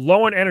you're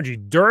low on energy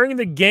during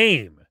the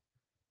game,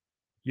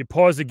 you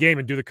pause the game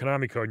and do the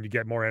Konami code, and you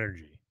get more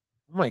energy.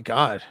 Oh my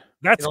God!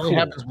 That's it only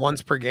happens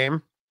once per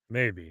game.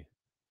 Maybe.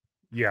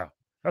 Yeah,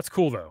 that's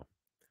cool though.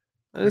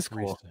 That is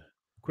cool.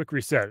 Quick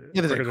reset.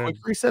 Yeah, there's a quick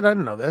reset. I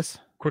didn't know this.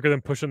 Quicker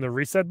than pushing the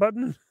reset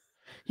button?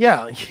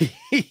 Yeah.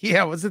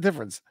 Yeah, what's the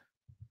difference?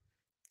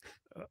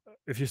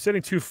 If you're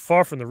sitting too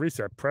far from the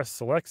reset, press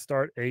select,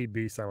 start A,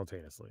 B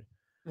simultaneously.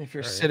 If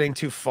you're sitting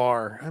too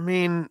far. I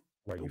mean,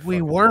 like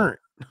we weren't.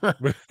 You know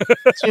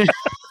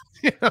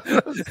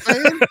what I'm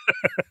saying?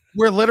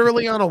 We're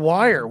literally on a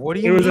wire. What do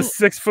you mean? It was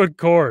a 6-foot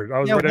cord. I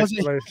was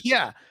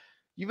yeah.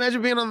 You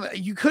imagine being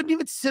you couldn't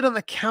even sit on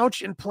the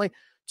couch and play.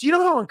 Do you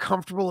know how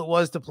uncomfortable it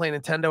was to play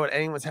Nintendo at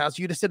anyone's house?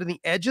 You had to sit on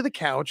the edge of the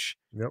couch.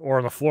 Yeah, or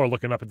on the floor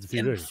looking up at the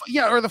TV.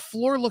 Or the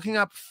floor looking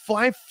up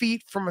 5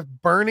 feet from a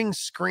burning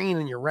screen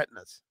in your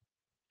retinas.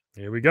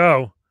 Here we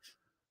go.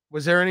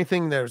 Was there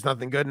anything? There was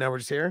nothing good. Now we're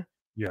just here?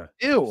 Yeah.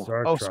 Ew.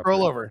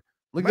 Scroll over.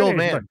 Look at the old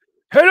man.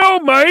 Hello,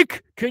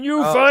 Mike. Can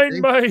you find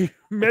my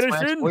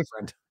medicine? My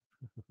boyfriend.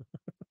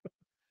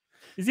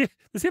 Does he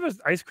have an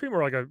ice cream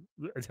or like a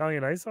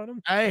Italian ice on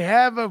him? I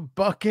have a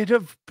bucket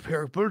of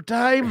purple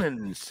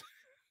diamonds.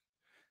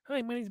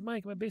 Hi, my name's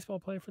Mike. I'm a baseball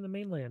player from the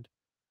mainland.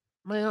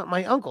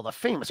 My uncle, the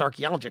famous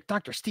archaeologist,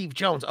 Dr. Steve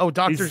Jones. Oh,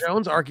 Dr.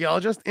 Jones,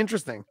 archaeologist?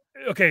 Interesting.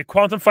 Okay,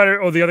 Quantum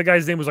Fighter. Oh, the other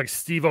guy's name was like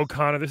Steve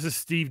O'Connor. This is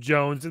Steve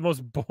Jones. The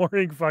most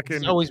boring fucking...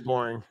 It's always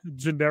boring.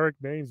 Generic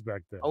names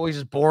back then. Always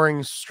just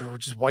boring,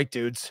 just white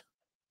dudes.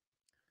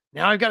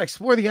 Now I've got to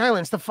explore the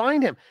islands to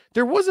find him.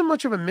 There wasn't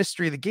much of a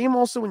mystery. The game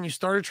also, when you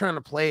started trying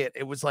to play it,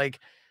 it was like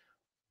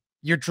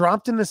you're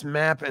dropped in this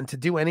map and to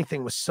do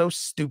anything was so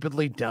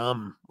stupidly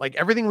dumb. Like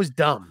everything was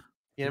dumb.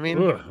 You know what I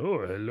mean?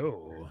 Oh,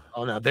 hello.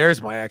 Oh, now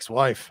there's my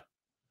ex-wife.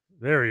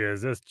 There he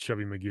is. That's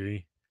Chubby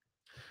McGee.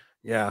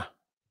 Yeah.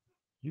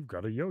 You've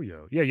got a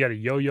yo-yo. Yeah, you had a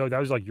yo-yo. That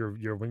was like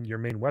your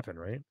main weapon,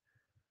 right?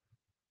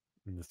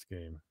 In this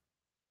game.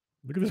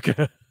 Look at this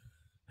guy.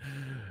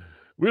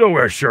 We don't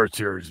wear shirts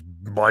here,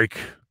 Mike.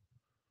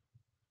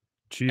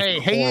 Chief Hey,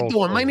 how you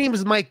doing? My name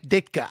is Mike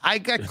Ditka. I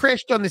got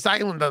crashed on this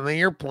island on the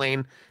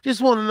airplane.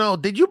 Just want to know,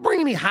 did you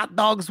bring any hot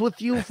dogs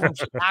with you from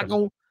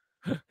Chicago?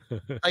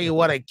 Tell you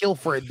what, I kill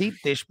for a deep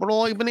dish, but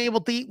all I've been able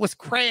to eat was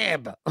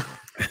crab.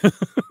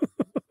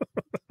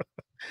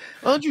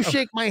 Why don't you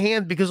shake my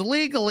hand? Because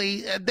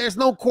legally, there's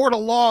no court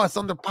of law. It's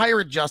under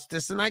pirate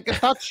justice, and I can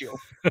touch you.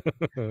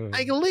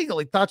 I can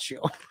legally touch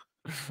you.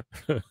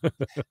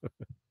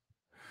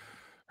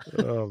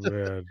 Oh,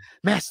 man.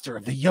 Master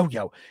of the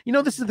yo-yo. You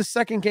know, this is the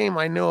second game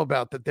I know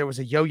about that there was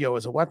a yo-yo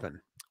as a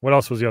weapon. What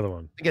else was the other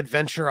one? I think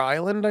Adventure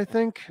Island, I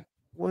think,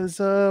 was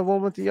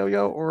one with the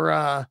yo-yo. Or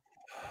I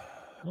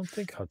don't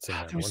think Hudson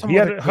had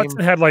one. Hudson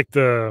had like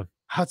the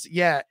Hudson.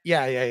 Yeah.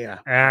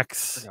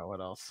 axe. I forgot what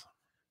else.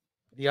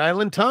 The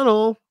Island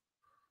Tunnel.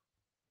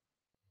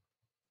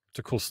 It's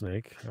a cool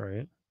snake. All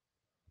right.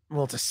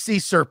 Well, it's a sea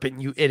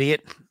serpent, you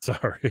idiot.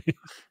 Sorry.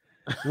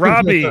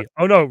 Robbie.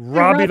 Oh no,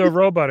 Robbie the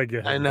robot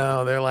again. I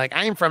know. They're like,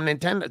 I'm from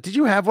Nintendo. Did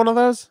you have one of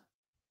those?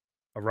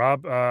 A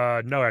Rob?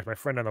 No, my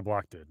friend on the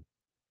block did.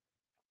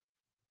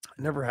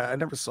 I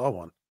never saw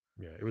one.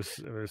 Yeah, it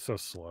was so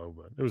slow,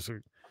 but it was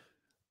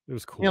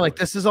cool. Yeah, like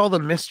this is all the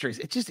mysteries.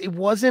 It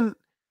wasn't.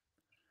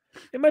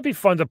 It might be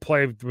fun to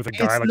play with a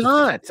guy. It's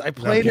not. I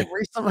played it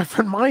recently with my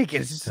friend Mike.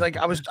 It's just like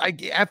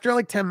after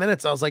like 10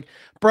 minutes, I was like,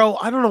 bro,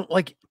 I don't know.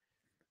 Like,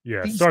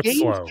 yeah, these games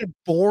slow. Get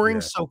boring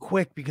so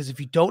quick because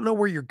if you don't know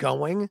where you're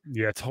going,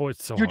 it's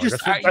so you're hard.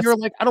 just you're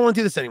like, I don't want to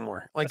do this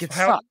anymore. Like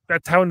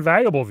that's how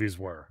invaluable these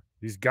were.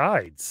 These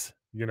guides,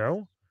 you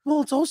know.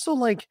 Well, it's also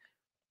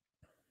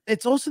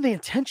the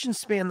attention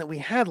span that we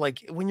had.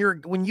 Like when you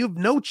have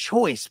no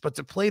choice but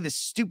to play this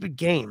stupid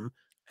game,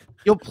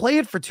 you'll play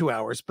it for 2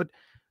 hours, but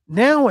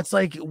now it's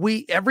like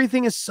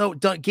everything is so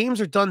done. Games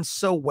are done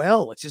so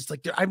well. It's just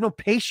like I have no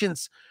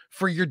patience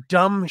for your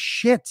dumb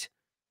shit.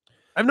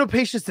 I have no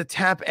patience to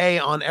tap A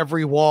on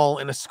every wall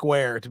in a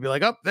square to be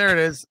like, oh, there it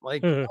is.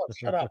 Like, oh,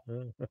 shut up.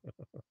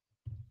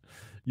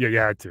 Yeah, you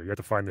had to. You had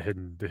to find the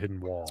hidden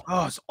wall.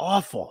 Oh, it's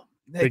awful.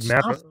 Big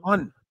map. Not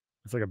fun.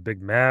 It's like a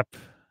big map.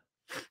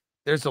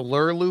 There's a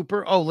lure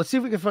looper. Oh, let's see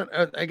if we can find.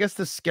 I guess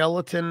the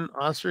skeleton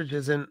ostrich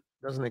doesn't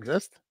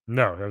exist.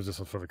 No, that was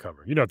just for the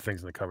cover. You know,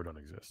 things in the cover don't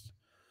exist.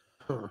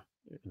 Huh.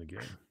 In the game.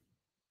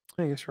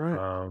 I guess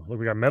right. Look,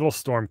 we got Metal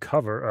Storm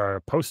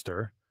cover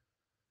poster.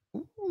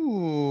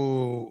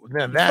 Ooh,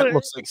 man, that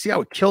looks like. See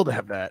how it killed to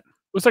have that.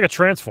 Looks like a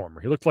transformer.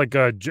 He looked like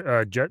a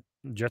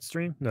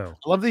Jetstream. No,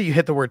 I love that you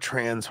hit the word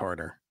trans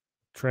harder.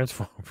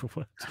 Transformer.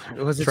 What?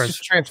 It's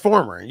just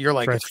transformer. You're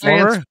like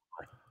transformer.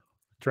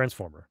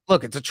 Transformer.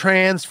 Look, it's a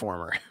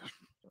transformer.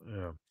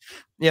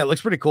 Yeah, it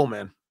looks pretty cool,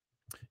 man.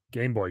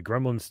 Game Boy,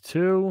 Gremlins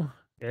 2,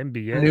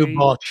 NBA, New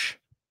Butch,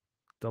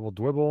 Double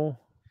Dwibble.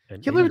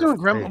 And can't believe we're doing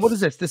Gremlins. What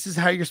is this? This is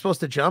how you're supposed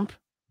to jump?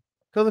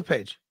 Go to the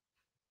page.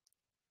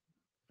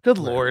 Good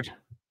Lord.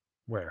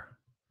 Where?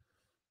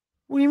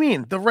 What do you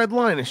mean? The red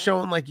line is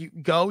showing like you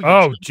go.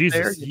 Oh,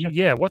 Jesus.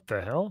 Yeah, what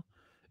the hell?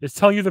 It's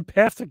telling you the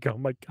path to go.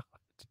 My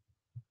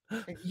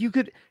God. You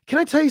could. Can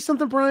I tell you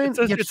something, Brian?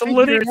 It's a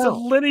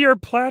linear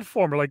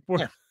platformer. Like,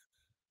 what? Yeah.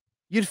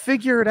 You'd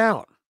figure it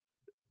out.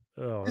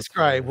 Oh, this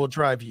guy will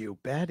drive you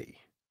batty.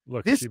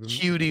 Look, this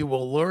cutie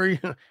will lure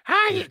you.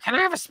 Hi, can I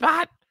have a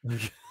spot? You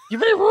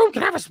have any room?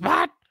 Can I have a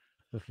spot?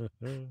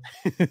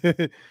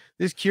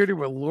 This cutie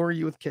will lure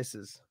you with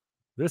kisses.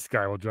 This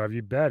guy will drive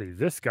you batty.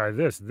 This guy,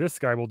 this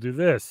guy will do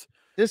this.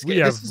 This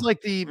is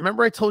like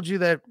remember I told you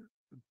that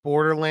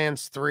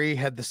Borderlands 3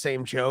 had the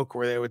same joke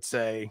where they would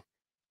say,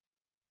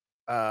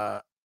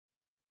 I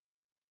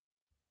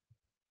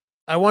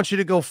want you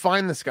to go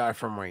find this guy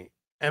for me.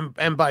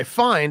 And by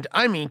find,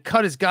 I mean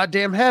cut his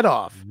goddamn head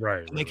off.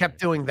 Right. And they kept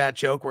doing that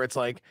joke where it's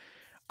like,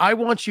 I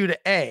want you to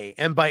A.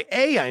 And by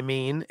A, I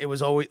mean, it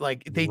was always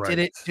like they did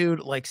it,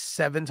 dude, like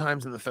 7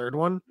 times in the third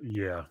one.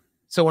 Yeah.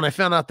 So when I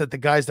found out that the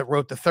guys that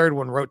wrote the third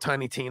one wrote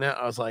Tiny Tina,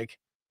 I was like,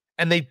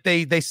 and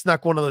they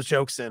snuck one of those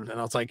jokes in, and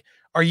I was like,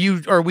 are you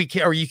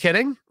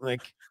kidding?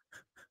 Like,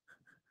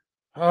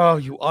 oh,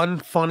 you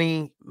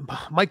unfunny.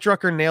 Mike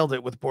Drucker nailed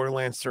it with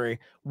Borderlands 3.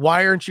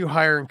 Why aren't you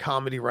hiring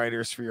comedy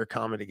writers for your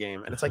comedy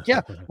game? And it's like,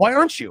 yeah, why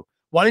aren't you?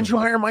 Why didn't you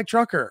hire Mike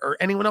Drucker or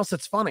anyone else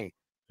that's funny?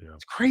 Yeah.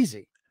 It's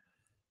crazy.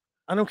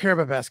 I don't care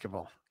about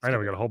basketball. I know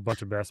we got a whole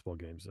bunch of basketball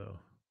games though.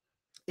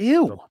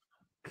 Ew. So,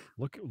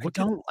 look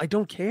I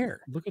don't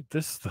care. Look at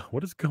this though.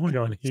 What is going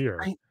on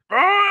here?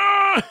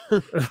 Oh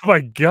my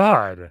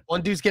God.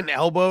 One dude's getting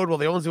elbowed while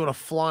the other one's doing a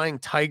flying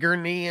tiger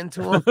knee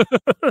into him.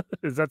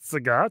 Is that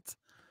Sagat?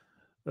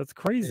 That's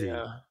crazy.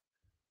 Yeah.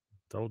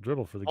 Double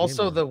dribble for the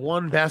also game. The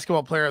one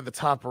basketball player at the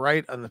top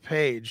right on the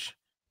page.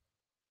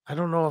 I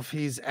don't know if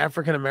he's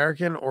African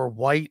American or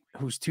white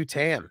who's too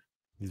tan.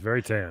 He's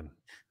very tan.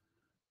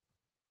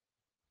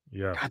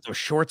 Yeah. God, those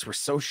shorts were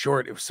so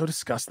short. It was so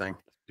disgusting.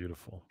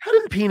 Beautiful. How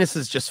didn't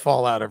penises just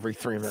fall out every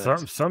 3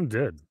 minutes? Some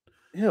did.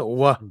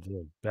 Ew. Some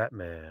did.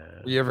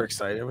 Batman. Were you ever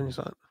excited when you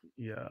saw it?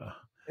 Yeah.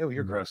 Oh,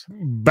 you're gross.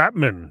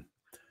 Batman.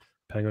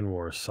 Penguin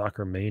Wars,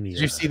 Soccer Mania.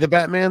 Did you see the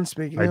Batman?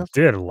 Speaking I of,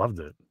 did. I loved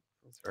it.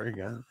 that's very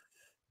good.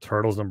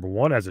 Turtles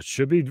 #1, as it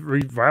should be.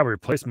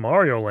 Replace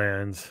Mario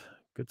Land.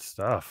 Good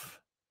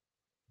stuff.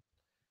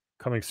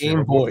 Coming soon.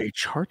 Game Boy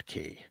chart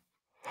key.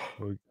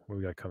 What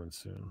we got coming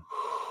soon?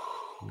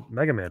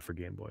 Mega Man for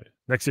Game Boy.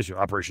 Next issue,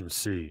 Operation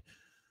C.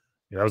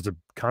 Yeah, that was the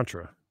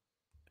Contra.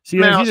 See,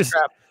 if you just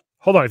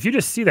hold on, if you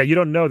just see that, you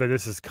don't know that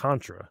this is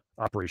Contra,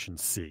 Operation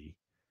C.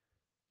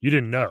 You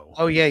didn't know.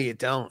 Oh yeah, you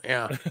don't.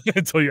 Yeah.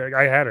 Until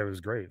I had it. It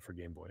was great for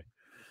Game Boy.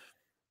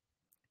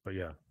 But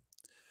yeah.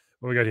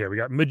 What we got here? We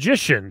got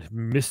Magician,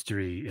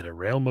 mystery in a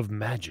realm of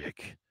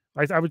magic.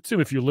 I would assume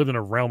if you live in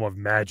a realm of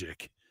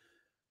magic,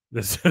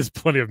 there's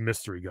plenty of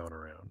mystery going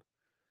around.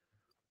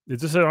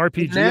 Is this an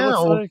RPG? Now,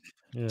 it looks like?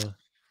 Yeah.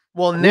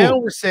 Well, now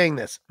we're saying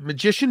this.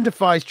 Magician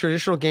defies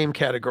traditional game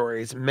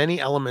categories. Many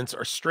elements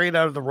are straight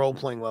out of the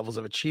role-playing levels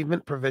of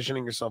achievement,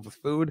 provisioning yourself with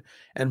food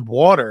and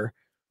water,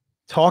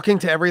 talking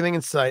to everything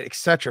in sight,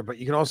 etc. But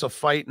you can also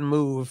fight and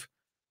move.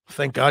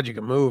 Thank God you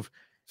can move.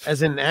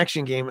 As in an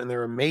action game, and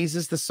there are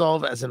mazes to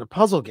solve as in a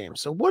puzzle game.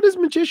 So what is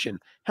Magician?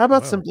 How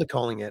about simply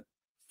calling it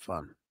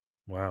fun?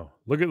 Wow.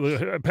 Look at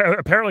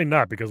apparently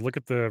not, because look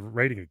at the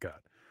rating it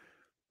got.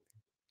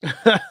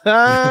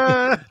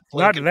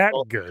 Not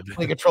that good.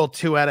 Play Control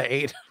 2 out of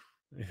 8.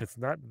 It's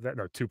not that.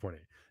 No, 2.8.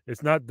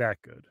 It's not that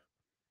good.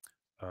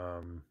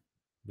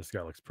 This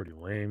guy looks pretty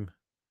lame.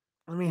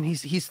 I mean,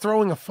 he's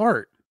throwing a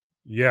fart.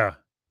 Yeah.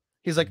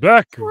 He's like,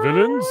 back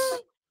villains.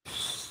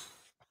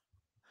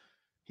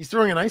 He's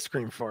throwing an ice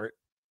cream fart.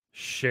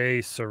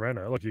 Shea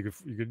Serena. Look, you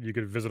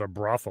could visit a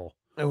brothel.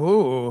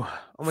 Oh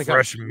my God!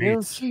 Fresh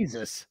meats.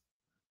 Jesus.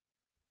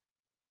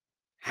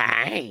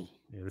 Hi.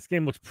 Yeah, this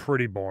game looks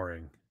pretty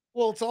boring.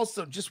 Well, it's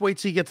also just wait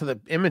till you get to the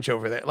image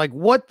over there. Like,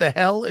 what the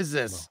hell is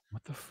this?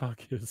 What the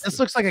fuck is this?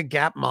 Looks like a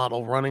Gap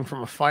model running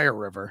from a fire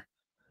river.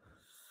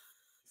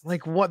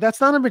 Like, what? That's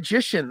not a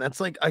magician.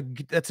 That's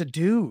a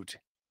dude.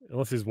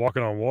 Unless he's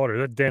walking on water. Is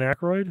that Dan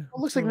Aykroyd? It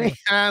looks like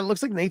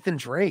looks like Nathan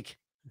Drake.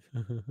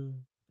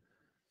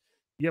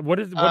 Yeah, what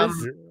is it?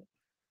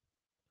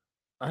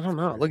 I don't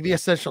know. Look at the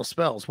essential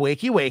spells.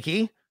 Wakey,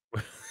 wakey.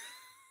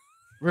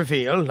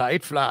 Reveal,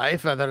 light, fly,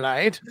 feather,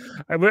 light.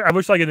 I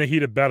wish, like, in the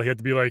heat of battle, he had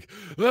to be like,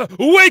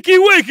 wakey,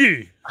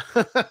 wakey.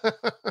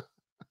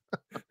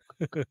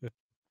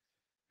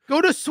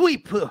 Go to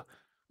sweep. Go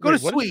to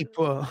sweep.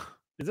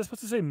 Is this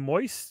supposed to say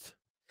moist?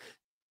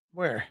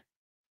 Where?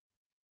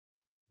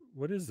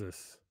 What is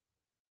this?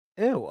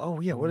 Ew. Oh,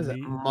 yeah. What is it?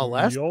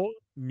 Molest?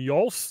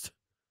 Mjolst?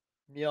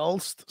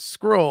 Mjolst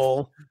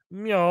scroll.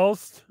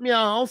 Mjolst.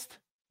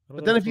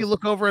 But then if you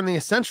look over in the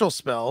essential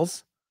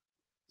spells,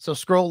 so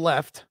scroll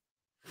left,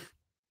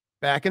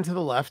 back into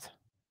the left,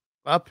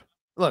 up,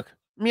 look,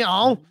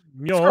 meow.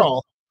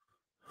 Scroll.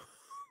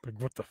 Like,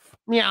 what the fuck?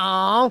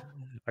 Meow.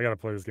 I gotta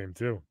play this game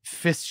too.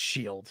 Fist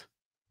shield.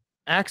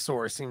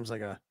 Axor seems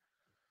like a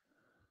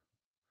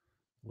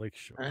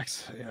Lakeshore.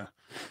 Yeah.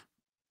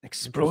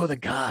 Explore the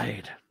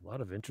guide. A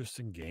lot of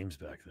interesting games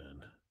back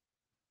then.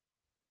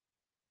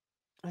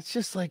 It's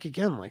just like,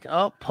 again, like,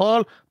 oh,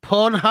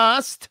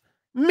 Pornhast,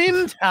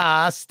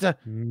 Mintast,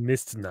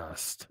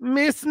 Mistnast.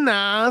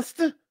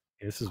 Yeah,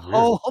 this is weird.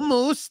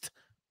 Pohamoost.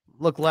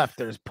 Look left,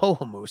 there's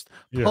Pohamoost.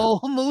 Yeah.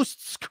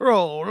 Pohamoost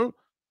scroll.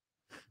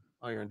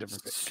 Oh, you're in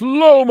different page.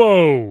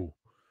 Slow-mo.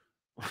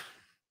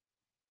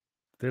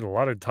 They had a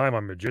lot of time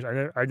on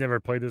Magician. I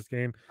never played this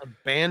game.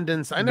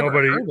 Abandons. I never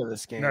heard of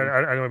this game. I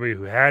know nobody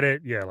who had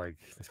it. Yeah, like,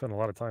 they spent a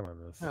lot of time on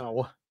this.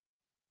 Oh.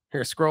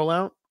 Here, scroll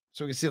out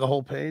so we can see the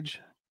whole page.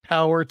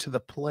 Power to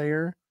the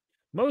player.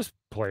 Most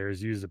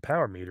players use the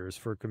power meters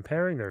for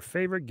comparing their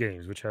favorite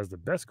games, which has the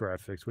best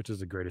graphics, which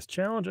is the greatest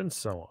challenge, and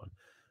so on.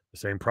 The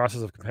same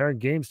process of comparing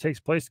games takes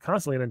place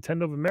constantly at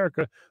Nintendo of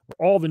America,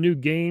 where all the new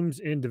games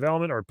in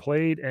development are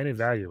played and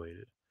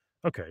evaluated.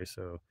 Okay,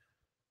 so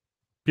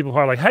people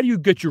are like, how do you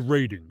get your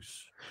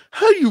ratings?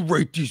 How do you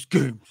rate these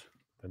games?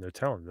 And they're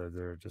telling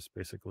they're just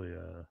basically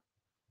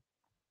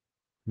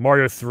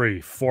Mario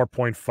 3,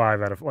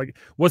 4.5 out of, like,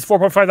 was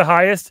 4.5 the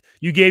highest?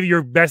 You gave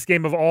your best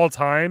game of all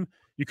time.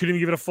 You couldn't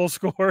even give it a full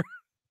score.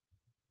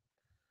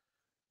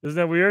 Isn't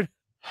that weird?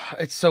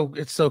 It's so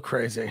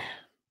crazy.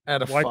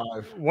 Out of 5.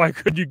 Why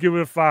could you give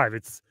it a 5?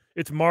 It's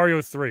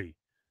Mario 3.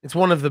 It's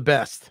one of the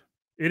best.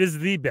 It is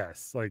the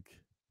best. Like,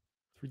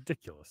 it's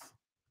ridiculous.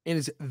 It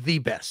is the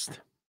best.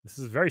 This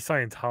is very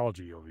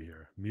Scientology over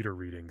here. Meter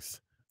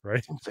readings,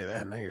 right? Don't say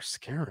that. Now you're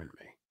scaring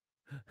me.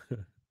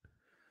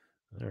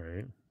 All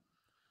right.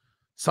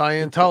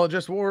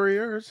 Scientologist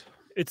warriors.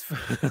 It's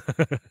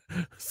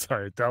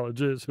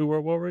Scientologists who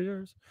are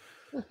warriors.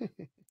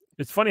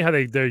 It's funny how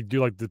they do,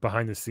 like, the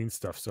behind the scenes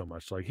stuff so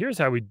much. Like, here's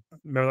how we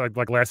remember,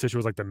 like last issue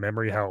was like the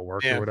memory, how it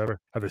worked or whatever,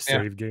 how the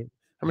save game.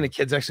 How many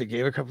kids actually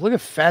gave a couple? Look at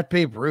Fat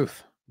Babe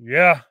Ruth.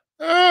 Yeah.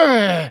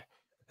 Yeah.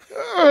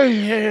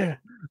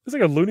 It's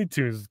like a Looney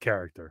Tunes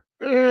character.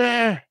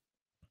 I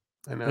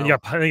know. And you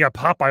got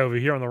Popeye over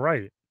here on the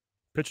right.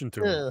 Pitching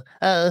to him.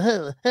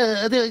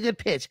 Do a good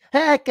pitch.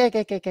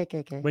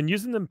 When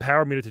using the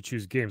power meter to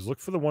choose games, look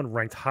for the one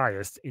ranked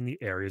highest in the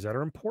areas that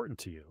are important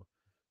to you.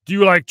 Do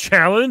you like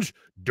challenge?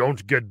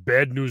 Don't get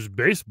bad news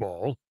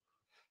baseball.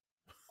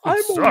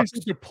 I'm always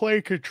into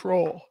play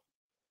control.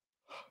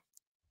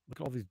 Look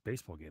at all these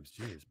baseball games.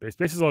 Jeez.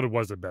 Bases Loaded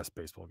was the best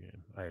baseball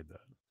game. I had that.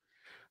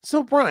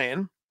 So,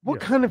 Brian, what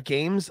kind of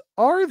games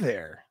are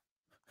there?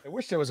 I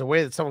wish there was a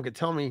way that someone could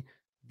tell me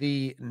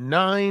the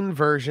 9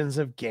 versions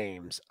of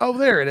games. Oh,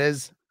 there it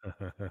is.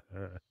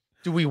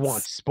 Do we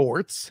want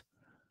sports,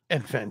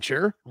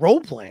 adventure,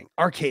 role-playing,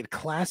 arcade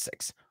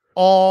classics,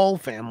 all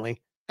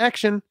family,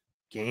 action,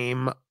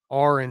 game,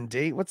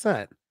 R&D? What's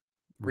that?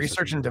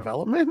 Research and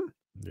development?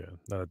 Yeah.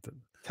 Not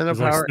Nintendo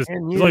Power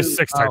and there's only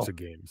 6 types of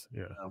games.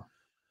 Yeah. Oh.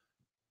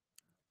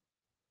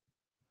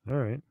 All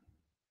right.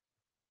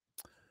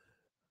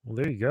 Well,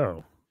 there you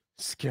go.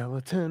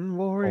 Skeleton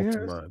Warriors.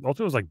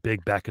 Ultima was like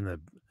big back in the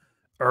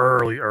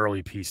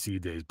early PC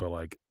days, but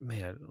like,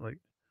 man, like,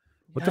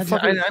 what the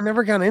fuck? I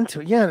never got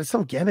into it. Yeah, I just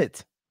don't get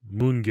it.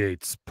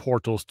 Moongates,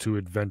 Portals to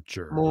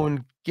Adventure.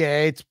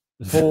 Moongates,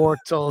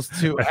 Portals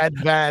to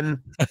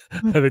Adventure.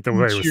 I think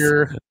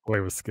the way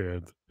was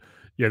scanned.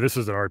 Yeah, this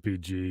was an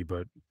RPG,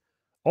 but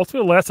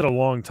Ultima lasted a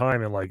long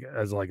time and like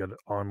as like an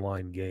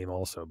online game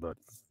also, but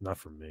not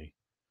for me.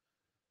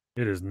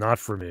 It is not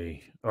for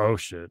me. Oh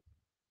shit.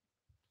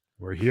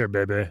 We're here,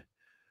 baby.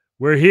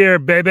 We're here,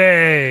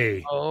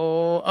 baby.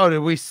 Did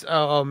we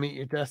Meet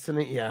Your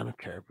Destiny? Yeah, I don't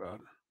care about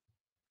it.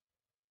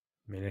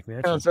 Maniac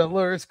Mansion.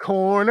 Counselor's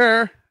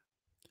Corner.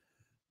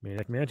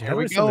 Maniac Mansion. Here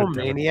we go,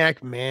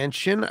 Maniac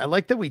Mansion. I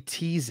like that we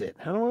tease it.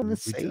 How do I want to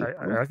say it?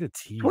 I like to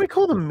tease. Can we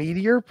call the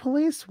Meteor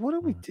Police? What do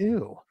we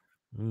do?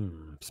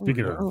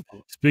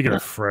 Speaking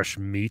of fresh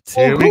meat,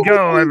 here we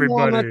go,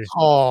 everybody.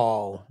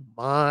 Oh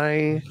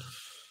my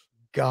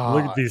God.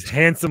 Look at these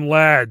handsome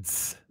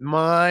lads.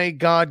 My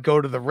God, go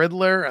to the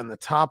Riddler and the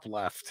top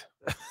left.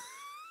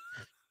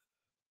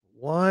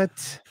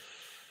 What?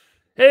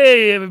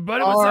 Hey,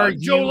 everybody. What's up?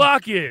 Joe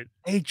Lockett.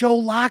 Hey, Joe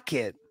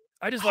Lockett.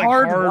 I just like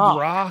hard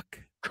rock.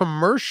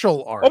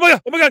 Commercial art. Oh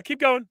my God. Keep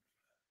going.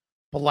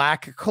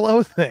 Black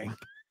clothing.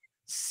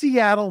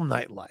 Seattle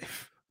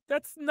nightlife.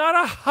 That's not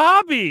a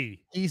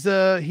hobby. He's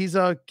a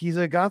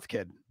goth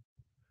kid.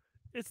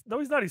 No,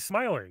 he's not. He's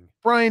smiling.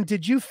 Brian,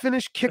 did you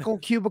finish Kickle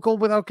Cubicle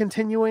without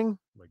continuing?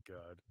 Oh my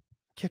God.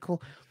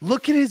 Kickle.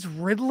 Look at his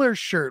Riddler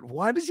shirt.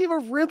 Why does he have a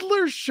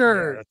Riddler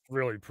shirt? Yeah, that's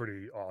really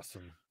pretty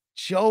awesome.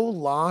 Joe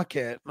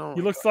Lockett. Oh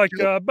he looks like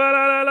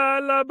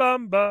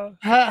ba-da-la-la-bamba.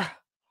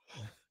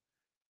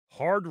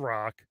 Hard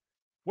rock.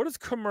 What is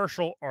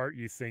commercial art,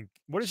 you think?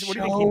 What do you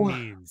think he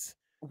means?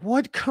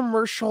 What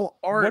commercial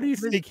art? What do you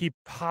think he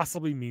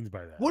possibly means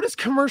by that? What is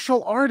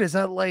commercial art? Is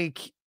that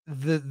like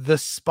the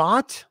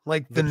spot?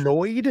 Like the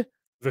Noid?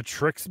 The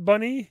Tricks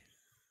Bunny?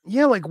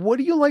 Yeah, like what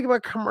do you like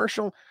about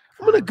commercial?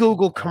 I'm gonna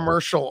Google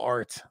commercial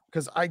art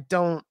because I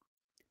don't.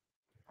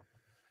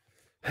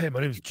 Hey, my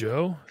name's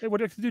Joe. Hey, what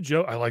do you like to do,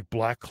 Joe? I like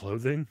black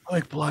clothing. I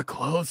like black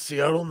clothes,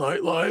 Seattle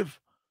nightlife.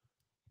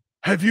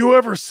 Have you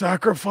ever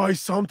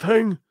sacrificed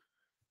something?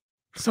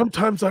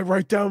 Sometimes I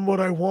write down what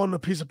I want on a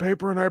piece of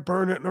paper and I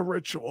burn it in a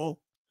ritual.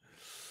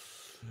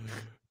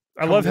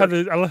 I love how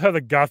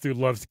the goth dude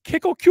loves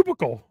Kickle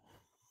Cubicle.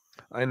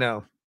 I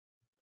know.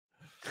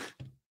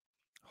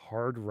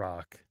 Hard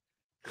rock.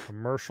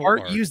 Commercial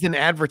art used in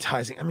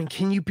advertising. I mean,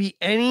 can you be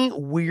any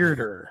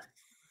weirder?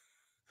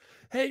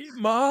 Hey,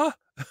 Ma.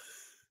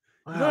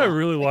 You know what I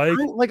really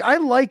like? I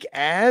like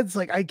ads.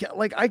 I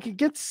could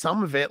get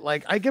some of it.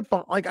 I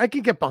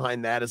could get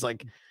behind that as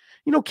like,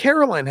 you know,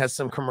 Caroline has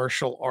some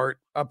commercial art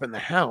up in the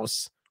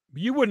house.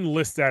 You wouldn't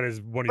list that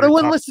as one of your. I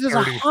wouldn't top list it as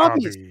a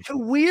hobby. It's too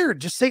weird.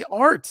 Just say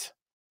art.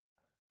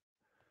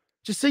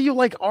 Just say you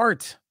like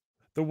art.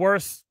 The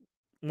worst.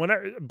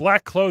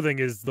 Black clothing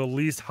is the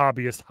least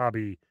hobbyist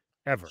hobby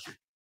ever.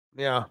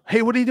 Yeah.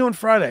 Hey, what are you doing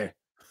Friday?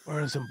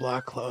 Wearing some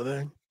black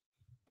clothing.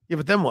 Yeah,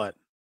 but then what?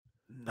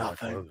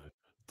 Nothing.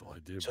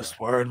 Just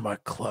wearing my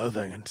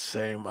clothing and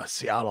saying my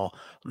Seattle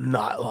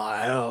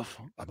nightlife.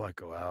 I might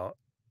go out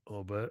a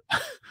little bit.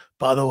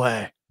 By the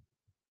way,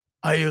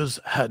 I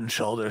use Head and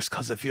Shoulders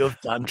because if you have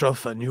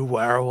dandruff and you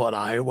wear what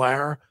I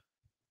wear,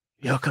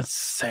 you can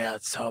say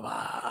it so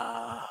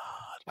bad.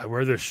 I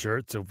wear this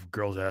shirt, so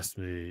girls ask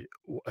me,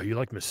 "Are you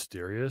like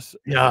mysterious?"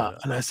 Yeah,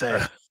 and I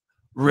say,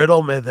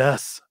 "Riddle me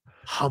this: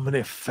 how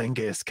many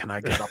fingers can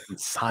I get up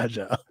inside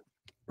you?"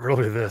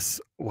 Riddle me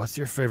this: what's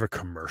your favorite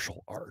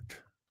commercial art?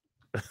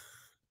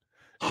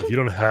 If you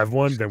don't have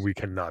one, then we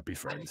cannot be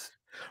friends.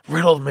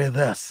 Riddle me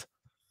this: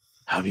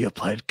 have you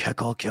played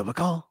Kickle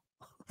Cubicle?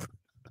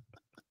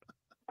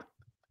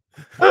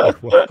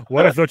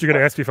 What I thought you were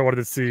going to ask me if I wanted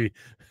to see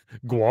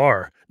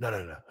Guar.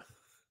 No.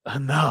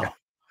 No.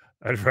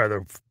 I'd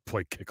rather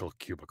play Kickle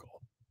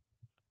Cubicle.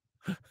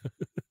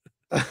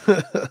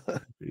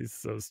 He's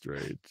so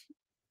strange.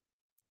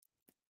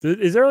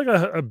 Is there like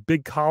a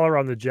big collar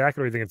on the jacket,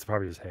 or do you think it's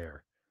probably his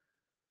hair?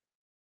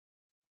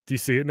 Do you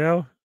see it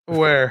now?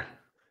 Where?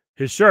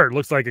 His shirt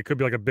looks like it could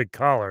be like a big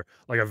collar,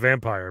 like a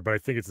vampire, but I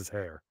think it's his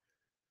hair.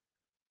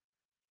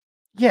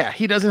 Yeah,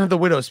 he doesn't have the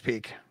widow's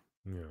peak.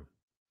 Yeah,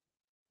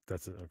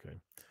 that's it. Okay,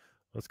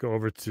 let's go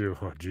over to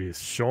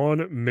Sean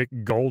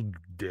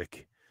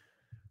McGolddick.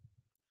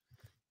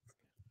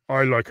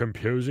 I like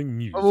composing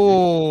music.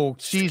 Oh,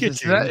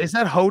 Jesus. Is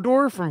that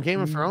Hodor from Game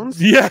of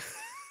Thrones? Yeah.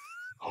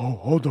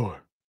 Oh, Hodor.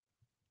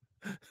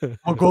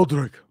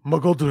 McGoldrick.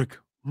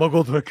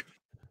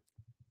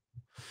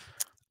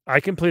 I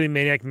completed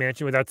Maniac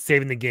Mansion without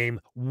saving the game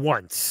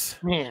once.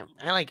 Man,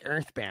 I like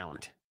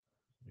Earthbound.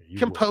 You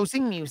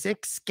Composing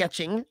music,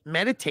 sketching,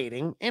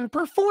 meditating, and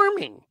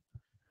performing.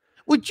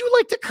 Would you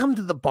like to come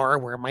to the bar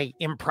where my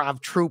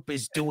improv troupe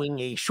is doing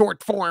a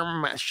short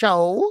form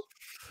show?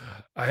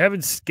 I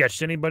haven't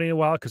sketched anybody in a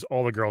while because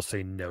all the girls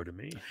say no to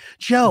me.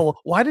 Joe,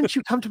 why didn't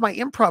you come to my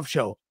improv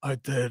show? I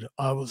did.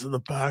 I was in the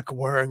back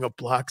wearing a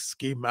black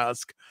ski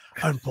mask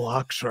and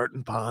black shirt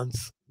and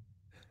pants.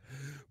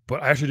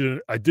 But I actually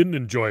didn't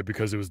enjoy it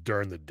because it was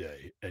during the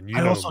day. And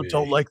I also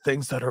don't like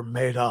things that are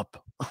made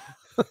up.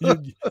 I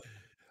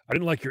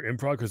didn't like your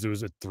improv because it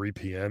was at 3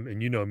 p.m.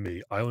 And you know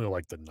me, I only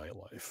like the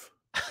nightlife.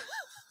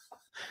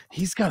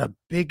 He's got a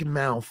big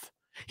mouth.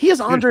 He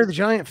has Andre the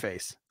Giant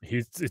face.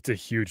 It's a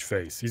huge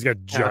face. He's got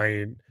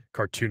giant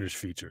cartoonish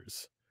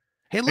features.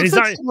 He looks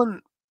like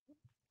someone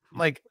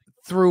like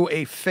threw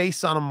a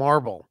face on a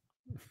marble.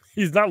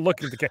 He's not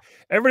looking at the camera.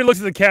 Everybody looks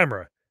at the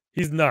camera.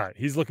 He's not.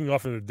 He's looking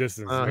off in the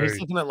distance. He's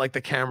looking at like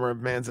the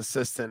cameraman's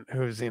assistant,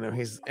 who's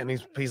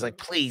he's like,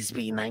 please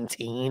be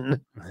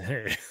 19.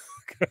 Hey.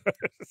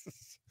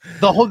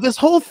 This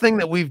whole thing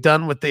that we've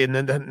done with the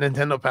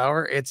Nintendo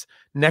Power, it's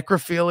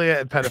necrophilia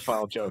and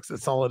pedophile jokes.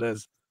 That's all it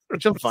is,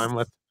 which I'm fine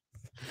with.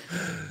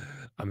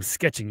 I'm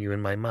sketching you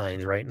in my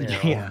mind right now.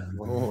 Yeah.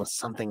 Oh,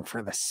 something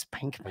for the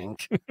spank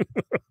bank.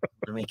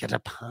 Make a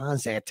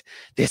deposit.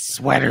 This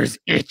sweater's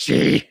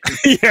itchy.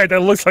 Yeah,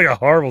 that looks like a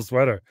horrible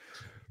sweater.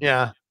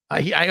 Yeah.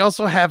 I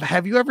also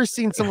have you ever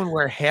seen someone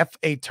wear half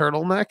a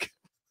turtleneck?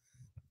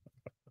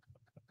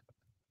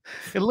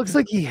 It looks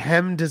like he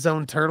hemmed his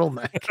own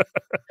turtleneck.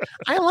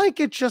 I like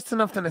it just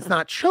enough that it's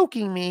not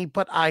choking me,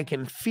 but I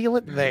can feel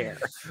it there.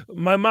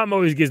 My mom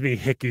always gives me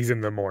hickeys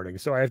in the morning,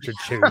 so I have to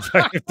change.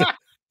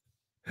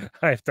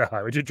 I have to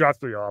hide, which it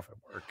drops me off at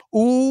work.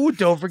 Ooh,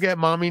 don't forget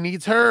mommy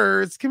needs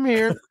hers. Come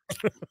here.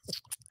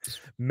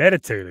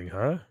 Meditating,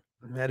 huh?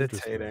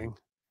 Meditating.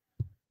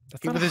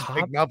 That's with his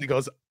big mouth, he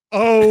goes,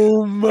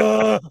 oh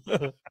my.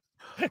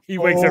 He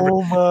wakes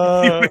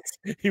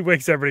he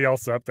wakes everybody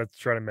else up that's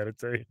trying to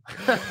meditate.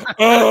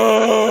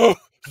 Oh,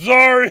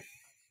 sorry,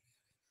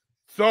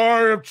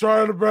 I'm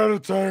trying to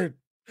meditate.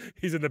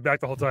 He's in the back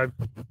the whole time,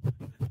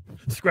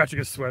 scratching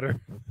his sweater.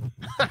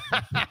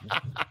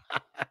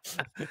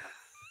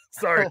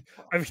 Sorry,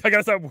 I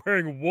gotta stop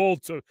wearing wool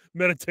to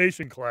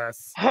meditation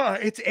class.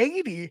 It's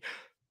 80.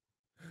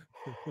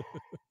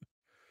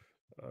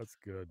 That's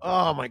good.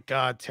 Oh my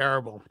God,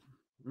 terrible.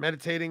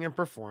 Meditating and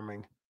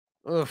performing.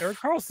 Oof. Eric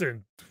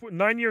Carlson,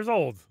 9 years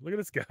old. Look at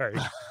this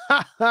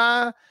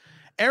guy.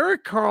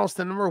 Eric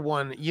Carlson, number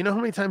one. You know how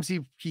many times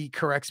he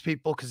corrects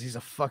people because he's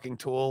a fucking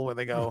tool? Where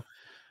they go,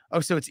 oh,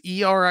 so it's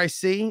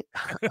ERIC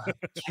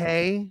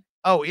K.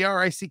 Oh,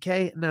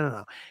 ERICK.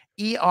 No.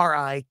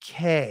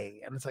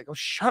 ERIK, and it's like, oh,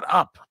 shut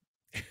up.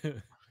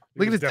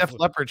 Look at his Def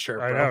Leppard shirt.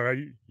 Bro. I know, right?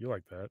 You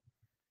like that?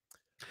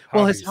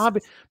 Well, his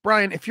hobby,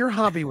 Brian. If your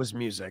hobby was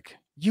music,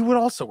 you would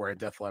also wear a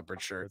Def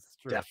Leppard shirt.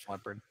 Def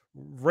Leppard.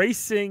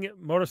 Racing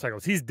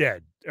motorcycles. He's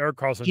dead. Eric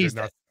Carlson did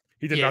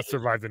not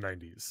survive the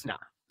 90s. No.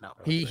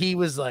 He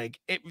was like,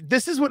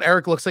 this is what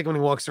Eric looks like when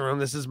he walks around.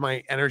 This is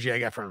my energy I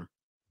get from him.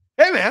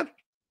 Hey, man.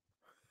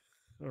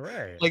 All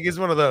right. Like, he's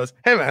one of those.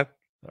 Hey, man.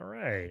 All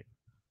right.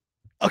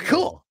 Oh,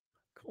 cool.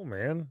 Cool,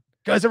 man.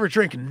 Guys ever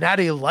drink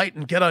Natty Light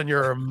and get on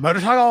your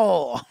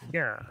motorcycle?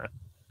 Yeah.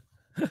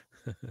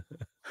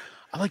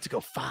 I like to go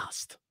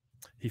fast.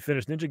 He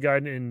finished Ninja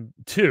Gaiden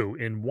 2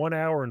 in 1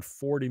 hour and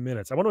 40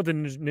 minutes. I wonder what the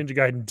Ninja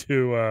Gaiden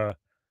 2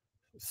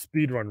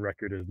 speedrun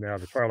record is now.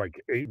 It's probably like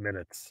 8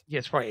 minutes. Yeah,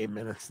 it's probably 8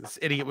 minutes. This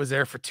idiot was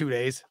there for 2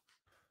 days.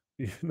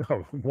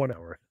 No, 1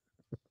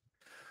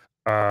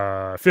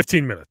 hour.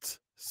 15 minutes.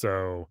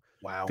 So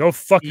wow. Go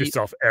fuck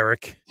yourself,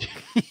 Eric.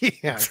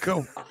 Yeah,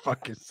 go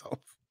fuck yourself.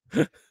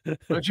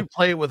 Don't you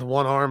play it with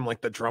one arm like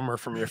the drummer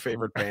from your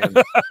favorite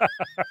band?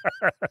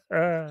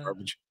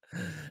 Garbage.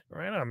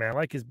 Right on, man. I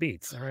like his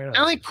beats. Right on.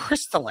 I like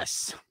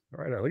Crystalis.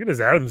 Right on. Look at his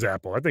Adam's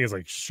apple. I think it's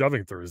like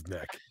shoving through his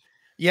neck.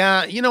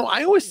 Yeah,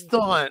 I always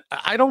thought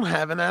I don't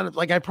have an Adam.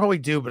 Like I probably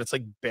do, but it's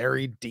like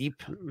buried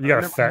deep. You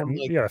got a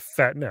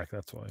fat neck.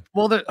 That's why.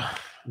 Well,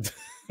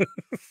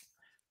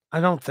 I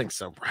don't think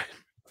so, Brian.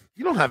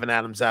 You don't have an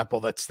Adam's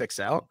apple that sticks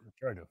out. I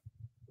try to.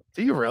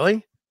 Do you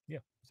really? Yeah.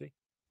 See.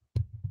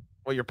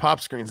 Well, your pop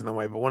screen's in the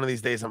way, but one of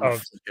these days I'm gonna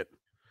flick it.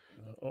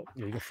 Oh,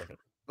 yeah, you can flick it.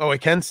 Oh, I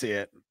can see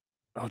it.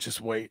 I'll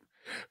just wait.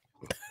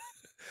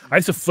 I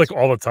used to flick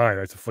all the time.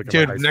 I used to flick.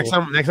 Dude, next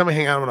time I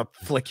hang out, I'm gonna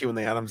flick you in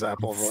the Adam's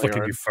apple. I'm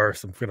flicking you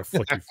first. I'm gonna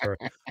flick you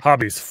first.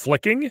 Hobbies: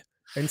 flicking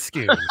and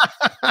skiing.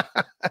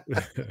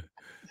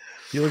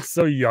 He looks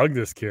so young,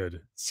 this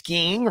kid.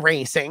 Skiing,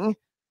 racing.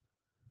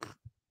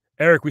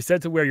 Eric, we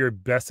said to wear your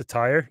best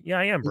attire. Yeah,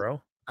 I am,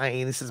 bro.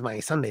 This is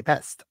my Sunday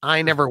best.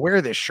 I never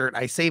wear this shirt.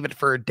 I save it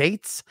for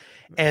dates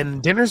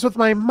and dinners with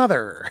my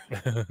mother.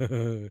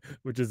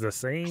 Which is the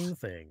same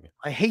thing.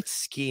 I hate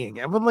skiing.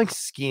 Everyone likes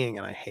skiing,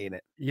 and I hate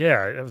it.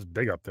 Yeah, it was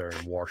big up there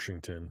in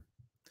Washington.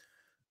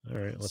 All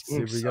right, let's see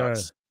what we got.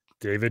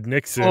 David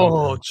Nixon.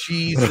 Oh,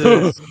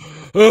 Jesus.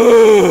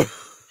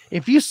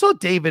 If you saw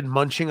David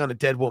munching on a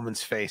dead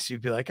woman's face,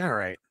 you'd be like, all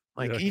right.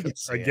 Like, you could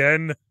see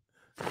again.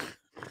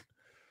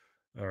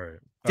 All right.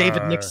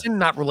 David Nixon,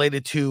 not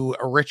related to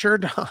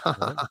Richard.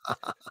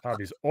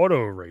 Hobbies: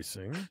 auto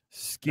racing,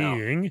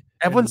 skiing. No.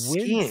 Everyone's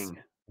skiing.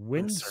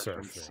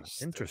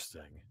 Windsurfing.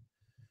 Interesting.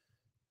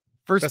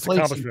 First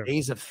place in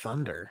Days of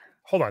Thunder.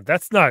 Hold on.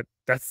 That's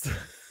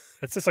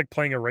just like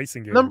playing a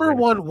racing game. Number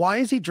one, why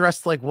is he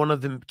dressed like one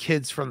of the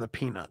kids from the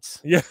Peanuts?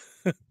 Yeah.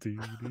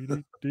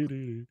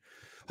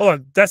 Hold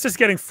on. That's just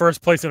getting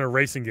first place in a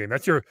racing game.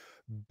 That's your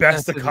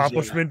best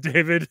accomplishment,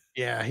 David.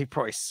 Yeah, he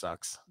probably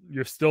sucks.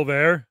 You're still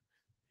there?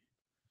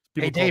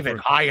 Hey, David,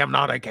 I am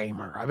not a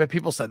gamer. I bet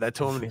people said that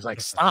to him, and he's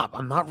like, stop.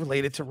 I'm not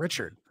related to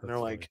Richard. And they're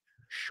like,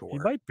 sure. He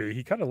might be.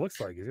 He kind of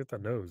looks like he's got the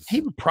nose.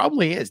 He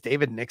probably is.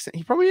 David Nixon.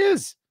 He probably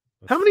is.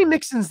 How many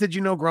Nixons did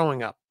you know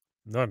growing up?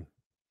 None.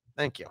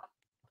 Thank you.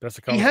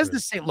 He has the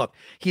same look.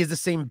 He has the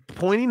same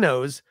pointy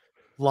nose,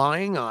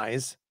 lying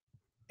eyes,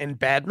 and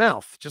bad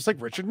mouth, just like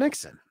Richard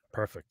Nixon.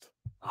 Perfect.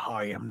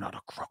 I am not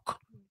a crook.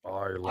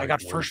 I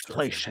got first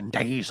place in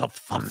Days of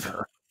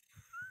Thunder.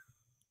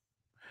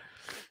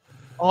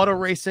 Auto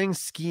racing,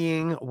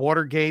 skiing,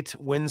 Watergate,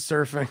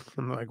 windsurfing.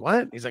 I'm like,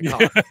 what? He's like,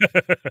 oh.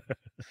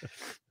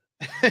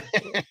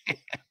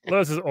 Well,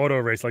 this is auto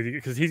race, like,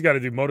 because he's got to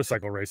do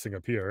motorcycle racing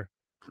up here.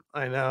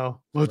 I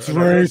know. Let's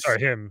race. Sorry,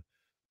 him.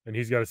 And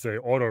he's got to say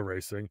auto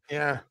racing.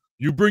 Yeah.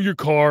 You bring your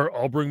car,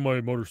 I'll bring my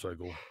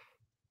motorcycle.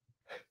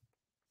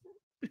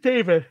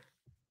 David,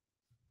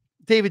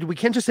 we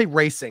can't just say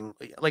racing.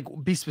 Like,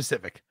 be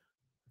specific.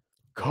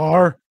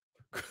 Car.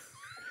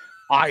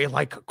 I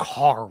like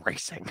car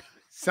racing.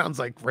 Sounds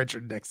like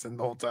Richard Nixon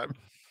the whole time.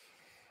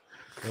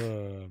 He's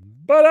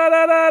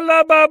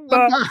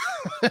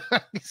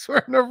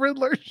wearing a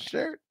Riddler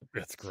shirt.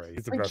 That's great.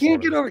 I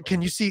can't get over it.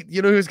 Can you see?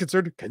 You know who's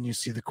concerned? Can you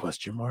see the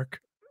question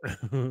mark?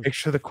 Make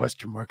sure the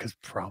question mark is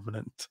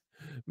prominent.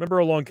 Remember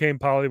Along Came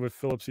Polly with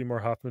Philip Seymour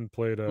Hoffman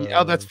played?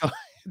 Yeah, that's fine.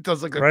 It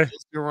does look like right?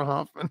 Philip Seymour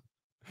Hoffman.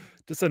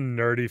 Just a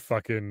nerdy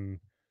fucking.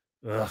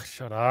 Ugh,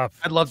 shut up.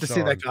 I'd love to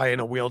see that guy in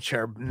a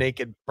wheelchair,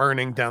 naked,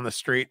 burning down the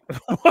street.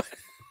 What?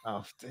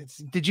 Oh,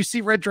 did you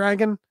see Red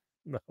Dragon?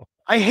 No.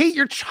 I hate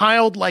your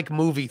childlike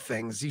movie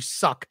things. You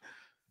suck.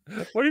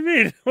 What do you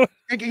mean?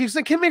 You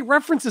can't make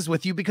references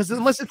with you because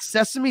unless it's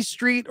Sesame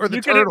Street or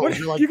the Turtles,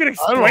 you can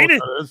explain it.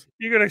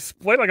 You can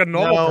explain like a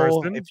normal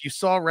person. If you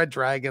saw Red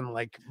Dragon,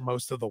 like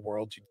most of the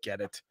world, you'd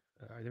get it.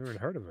 I never even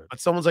heard of it.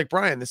 But someone's like,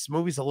 Brian, this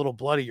movie's a little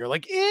bloody. You're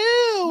like, ew.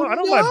 No, I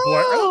don't mind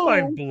blood. I don't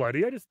mind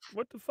bloody. I just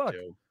what the fuck?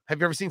 Have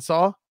you ever seen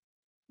Saw?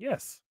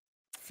 Yes,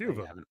 a few of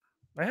them.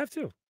 I have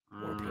too.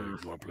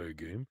 Want to play a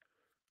game?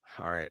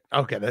 All right.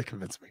 Okay, that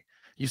convinced me.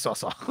 You saw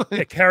Saw.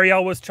 Yeah, Carrie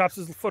Elwes chops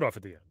his foot off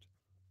at the end.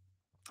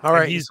 All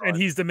right.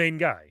 He's the main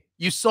guy.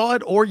 You saw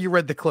it or you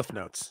read the Cliff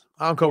Notes?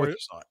 I'll go with you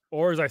saw it.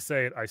 Or as I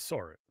say it, I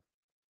saw it.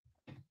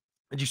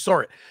 And you saw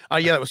it.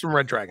 Yeah, that was from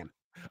Red Dragon.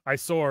 I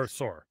saw. That's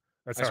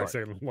how I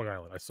say it in Long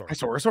Island. I saw.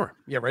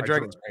 Yeah, Red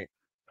Dragon's great.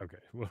 Okay.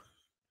 Well,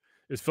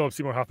 is Philip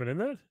Seymour Hoffman in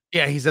that?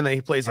 Yeah, he's in there.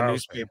 He plays a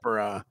newspaper,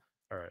 all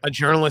right. A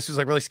journalist who's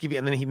like really skeevy,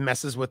 and then he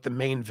messes with the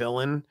main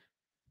villain.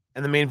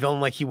 And the main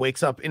villain, like, he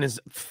wakes up in it's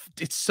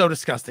so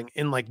disgusting,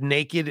 in like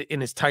naked in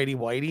his tighty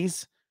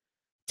whities,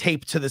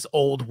 taped to this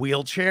old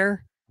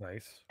wheelchair.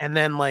 Nice. And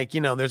then, like,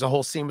 there's a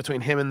whole scene between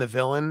him and the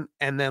villain.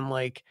 And then,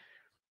 like,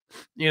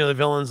 the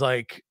villain's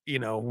like,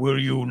 will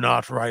you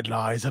not write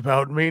lies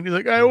about me? And he's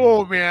like, I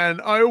won't,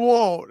 man. I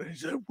won't. He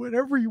said,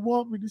 whatever you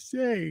want me to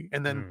say.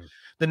 And then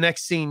the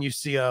next scene, you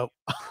see a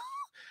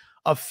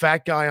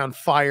fat guy on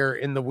fire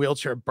in the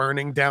wheelchair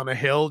burning down a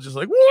hill, just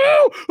like,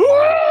 whoa,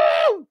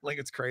 whoa! Like,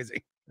 it's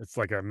crazy. It's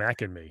like a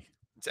Mac and Me.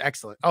 It's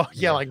excellent. Oh,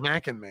 yeah, like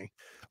Mac and Me.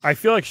 I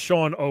feel like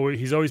Sean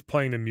he's always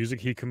playing the music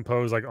he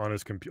composed like on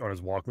his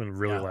Walkman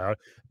really loud.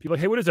 People are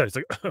like, hey, what is that? It's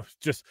like, oh,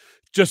 just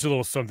a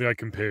little something I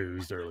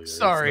composed earlier.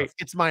 Sorry,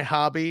 it's my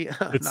hobby.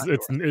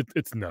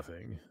 It's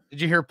nothing. Did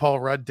you hear Paul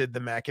Rudd did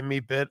the Mac and Me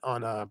bit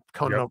on a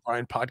Conan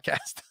O'Brien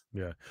podcast?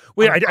 Yeah.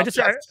 Wait, I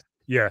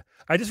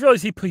just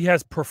realized he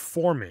has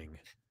performing.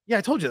 Yeah,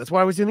 I told you that's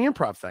why I was doing the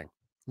improv thing.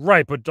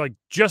 Right, but like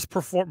just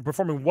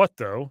performing what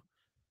though?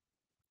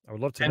 I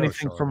would love to know.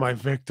 Anything for my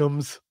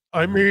victims.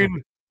 I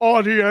mean,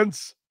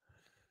 audience.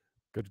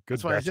 Good.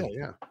 That's what I did,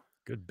 yeah.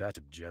 Good batch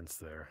of gents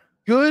there.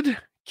 Good,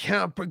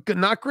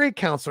 not great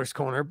counselor's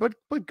corner, but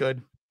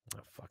good. Oh,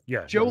 fuck.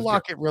 Yeah. Joe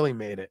Lockett really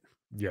made it.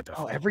 Yeah,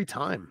 definitely. Oh, every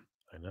time.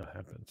 I know it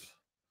happens.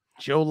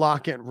 Joe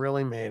Lockett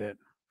really made it.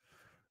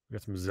 We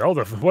got some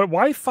Zelda.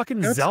 Why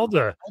fucking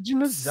Zelda?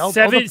 Legend of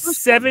Zelda.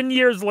 7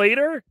 years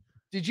later?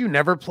 Did you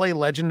never play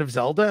Legend of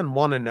Zelda and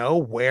want to know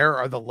where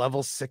are the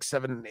levels 6,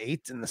 7, and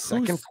 8 in the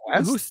second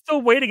quest? Who's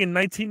still waiting in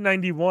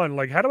 1991?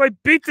 Like, how do I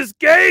beat this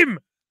game?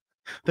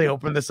 They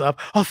open this up.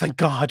 Oh, thank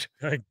God.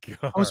 Thank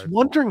God. I was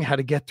wondering how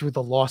to get through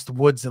the lost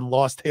woods and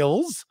lost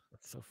hills.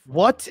 That's so funny.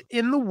 What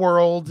in the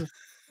world?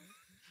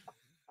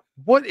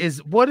 What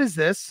is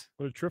this?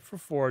 What a trip for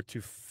 4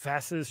 to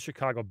FAS's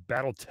Chicago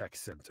Battletech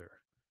Center.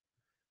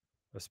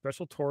 A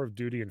special tour of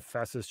duty in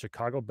FAS's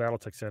Chicago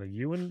Battletech Center.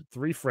 You and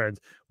 3 friends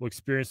will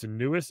experience the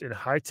newest in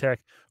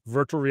high-tech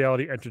virtual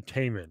reality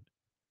entertainment.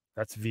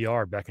 That's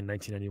VR back in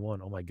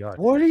 1991. Oh my God.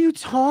 What are you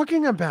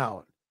talking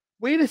about?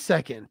 Wait a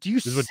second. Do you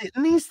sit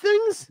in these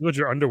things? This is what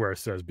your underwear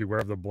says. Beware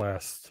of the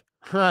blast.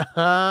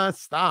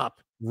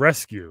 Stop.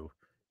 Rescue.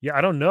 Yeah,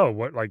 I don't know.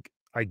 What, like,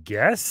 I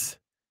guess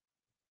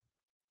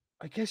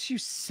you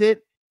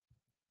sit.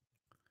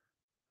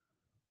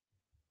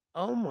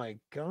 Oh my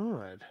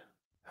God.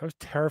 How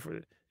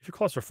terrifying. If you're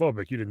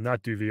claustrophobic, you did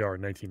not do VR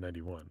in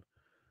 1991.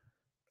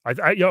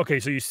 Yeah, okay,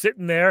 so you're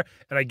sitting there,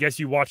 and I guess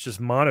you watch this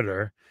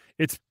monitor.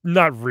 It's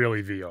not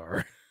really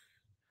VR.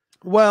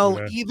 Well,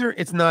 either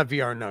it's not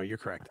VR. No, you're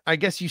correct. I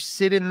guess you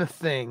sit in the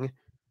thing.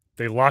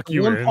 They lock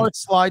you in. One part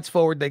slides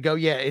forward. They go,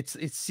 yeah, it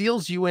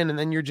seals you in, and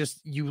then you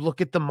look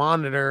at the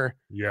monitor.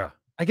 Yeah.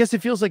 I guess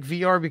it feels like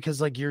VR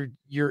because like you're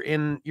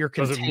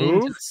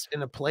contained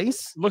in a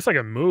place. It looks like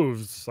it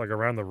moves like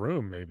around the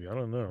room, maybe. I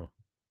don't know.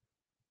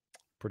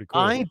 Pretty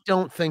cool. I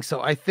don't think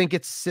so. I think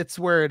it sits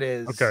where it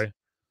is. Okay.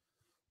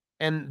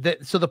 And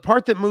so the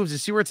part that moves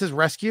is, see where it says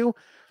rescue?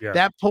 Yeah.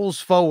 That pulls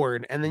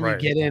forward, and then you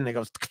get in, and it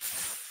goes.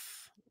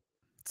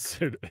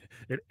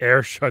 It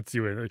air shuts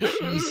you in.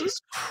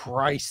 Jesus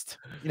Christ.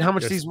 You know how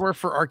much these were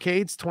for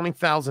arcades?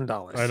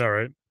 $20,000. I know,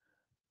 right?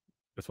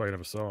 That's why I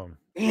never saw them.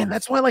 Man,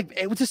 that's why, like,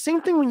 it was the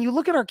same thing when you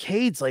look at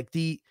arcades. Like,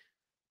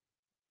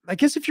 I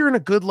guess if you're in a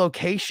good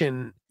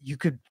location, you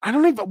could, I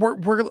don't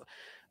even,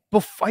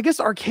 I guess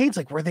arcades,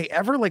 like, were they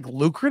ever like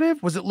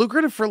lucrative? Was it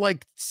lucrative for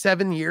like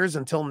 7 years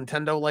until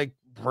Nintendo like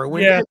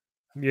ruined it?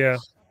 Yeah.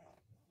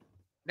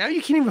 Now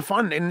you can't even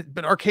find it,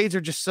 but arcades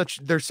are just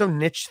they're so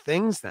niche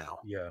things now.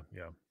 Yeah.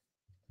 Yep.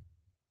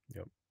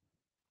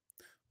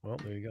 Well,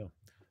 there you go.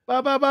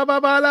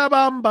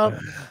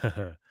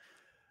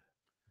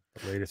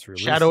 Latest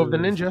release. Shadow of the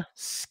Ninja,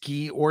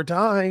 Ski or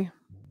Die.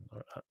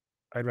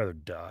 I'd rather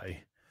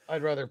die.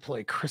 I'd rather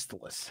play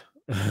Crystalis.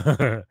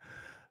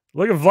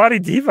 Look at Vladi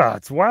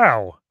Divac.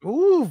 Wow.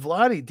 Ooh,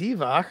 Vladi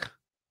Divac.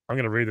 I'm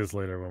going to read this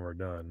later when we're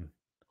done.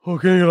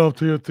 Hooking it up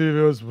to your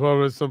TV is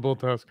probably a simple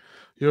task.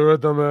 You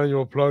read the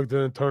manual, plugged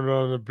in, turn it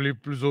on, and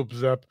bleep, zoop,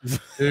 zap.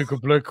 You can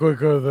play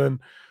quicker than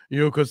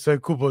you could say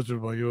Koopa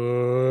Troopa.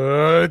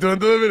 You don't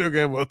do a video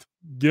game, what?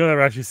 You know, that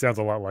actually sounds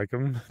a lot like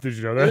him. Did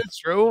you know that? It's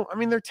true. I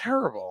mean, they're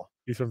terrible.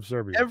 He's from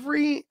Serbia.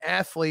 Every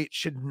athlete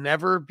should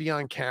never be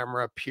on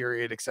camera,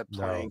 period, except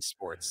playing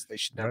sports. They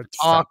should never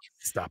talk.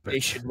 Stop it. They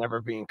should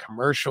never be in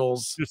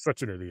commercials. You're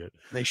such an idiot.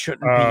 They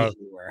shouldn't be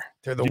anywhere.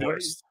 They're the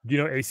worst. Do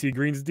you know AC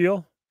Green's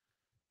deal?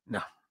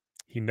 No.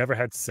 He never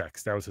had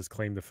sex. That was his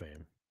claim to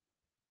fame.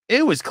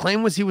 His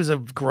claim was he was a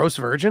gross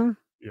virgin?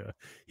 Yeah.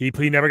 He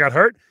never got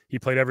hurt. He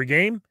played every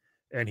game,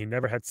 and he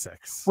never had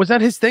sex. Was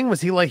that his thing?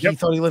 Was he like, he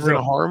thought he lived in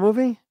a horror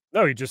movie?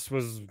 No, he just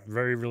was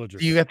very religious.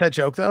 Do you get that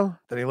joke, though?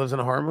 That he lives in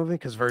a horror movie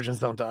because virgins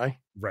don't die?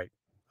 Right.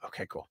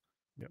 Okay, cool.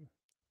 Yeah.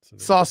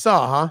 So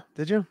saw, huh?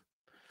 Did you?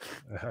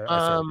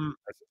 I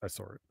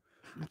saw it.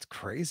 That's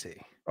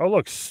crazy. Oh,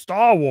 look,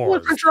 Star Wars.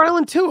 Look, Adventure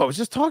Island 2. I was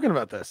just talking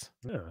about this.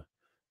 Yeah.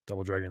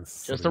 Double Dragon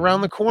 3. Just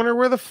around the corner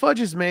where the fudge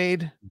is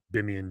made.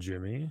 Bimmy and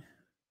Jimmy.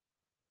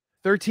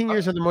 13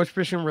 years of the most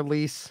efficient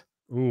release.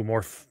 Ooh,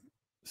 more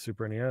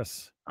Super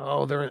NES.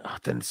 Oh,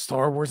 then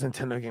Star Wars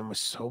Nintendo game was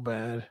so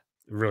bad.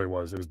 It really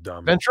was. It was dumb.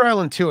 Adventure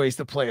Island 2, I used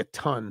to play a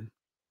ton.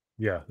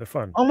 Yeah, they're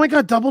fun. Oh my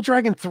God, Double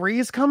Dragon 3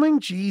 is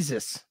coming?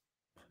 Jesus.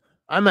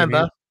 I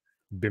remember.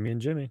 Bimmy and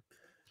Jimmy.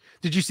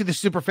 Did you see the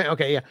Super fan?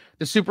 Okay, yeah.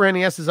 The Super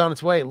NES is on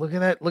its way. Look at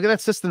that. Look at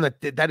that system.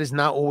 That is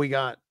not what we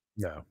got.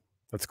 No,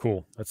 that's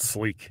cool. That's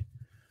sleek.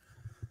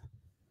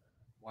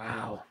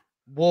 Wow.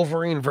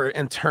 Wolverine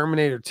and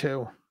Terminator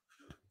 2.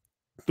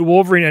 The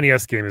Wolverine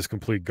NES game is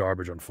complete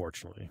garbage,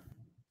 unfortunately.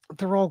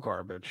 They're all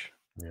garbage.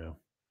 Yeah.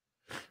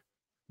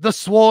 The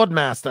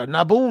Swordmaster,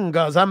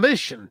 Nabunga's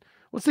Ambition.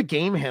 What's the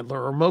game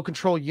handler? Remote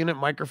control unit,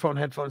 microphone,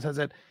 headphones, has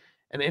an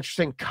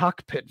interesting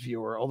cockpit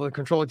viewer. Although the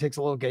controller takes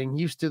a little getting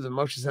used to, the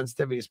motion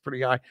sensitivity is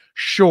pretty high.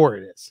 Sure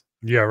it is.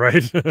 Yeah,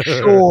 right.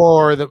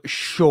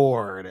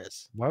 Sure it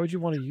is. Why would you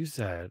want to use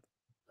that?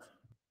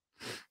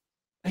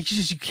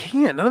 You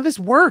can't. None of this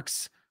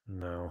works.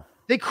 No.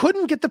 They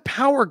couldn't get the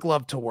Power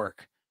Glove to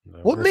work. No.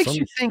 What makes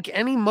you think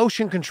any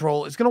motion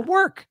control is going to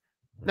work?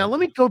 Now, let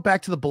me go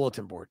back to the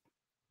bulletin board.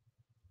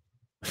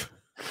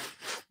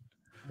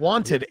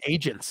 Wanted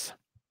agents.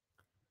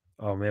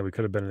 Oh, man, we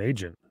could have been an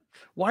agent.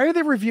 Why are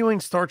they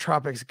reviewing Star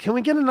Tropics? Can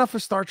we get enough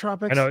of Star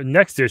Tropics? I know.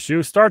 Next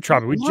issue, Star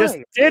Tropics. We just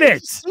did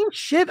it. Same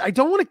shit. I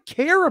don't want to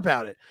care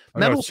about it.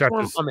 Metal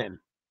Storm, I'm in.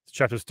 It's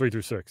chapters 3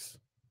 through 6.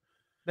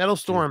 Metal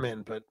Storm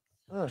in, but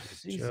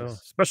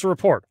special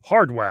report.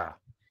 Hardware.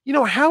 You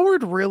know,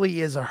 Howard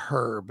really is a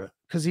herb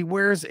because he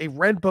wears a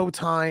red bow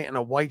tie and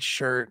a white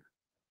shirt.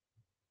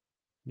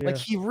 Yeah. Like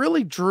he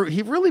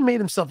really made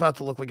himself out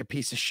to look like a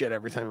piece of shit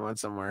every time he went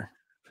somewhere.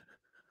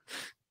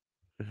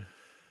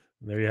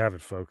 There you have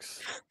it,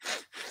 folks.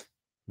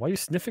 Why are you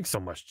sniffing so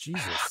much?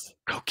 Jesus.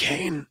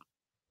 Cocaine.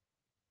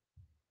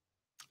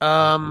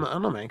 I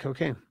don't know, man.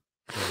 Cocaine.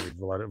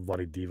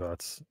 Bloody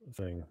Divots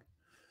thing.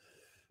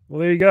 Well,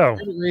 there you go.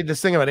 Read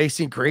this thing about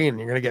AC Green.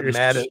 You're gonna get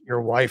mad at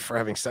your wife for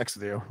having sex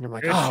with you. You're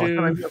like, oh, I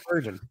thought I'd be a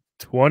virgin.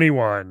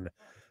 21.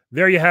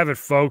 There you have it,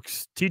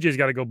 folks. TJ's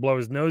got to go blow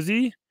his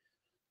nosy,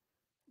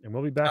 and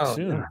we'll be back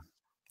soon. Yeah.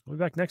 We'll be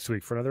back next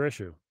week for another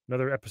issue,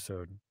 another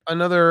episode,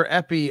 another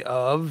epi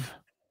of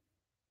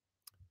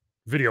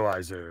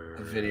Videoizer.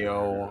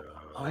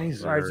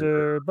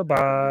 Videoizer. Bye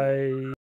bye.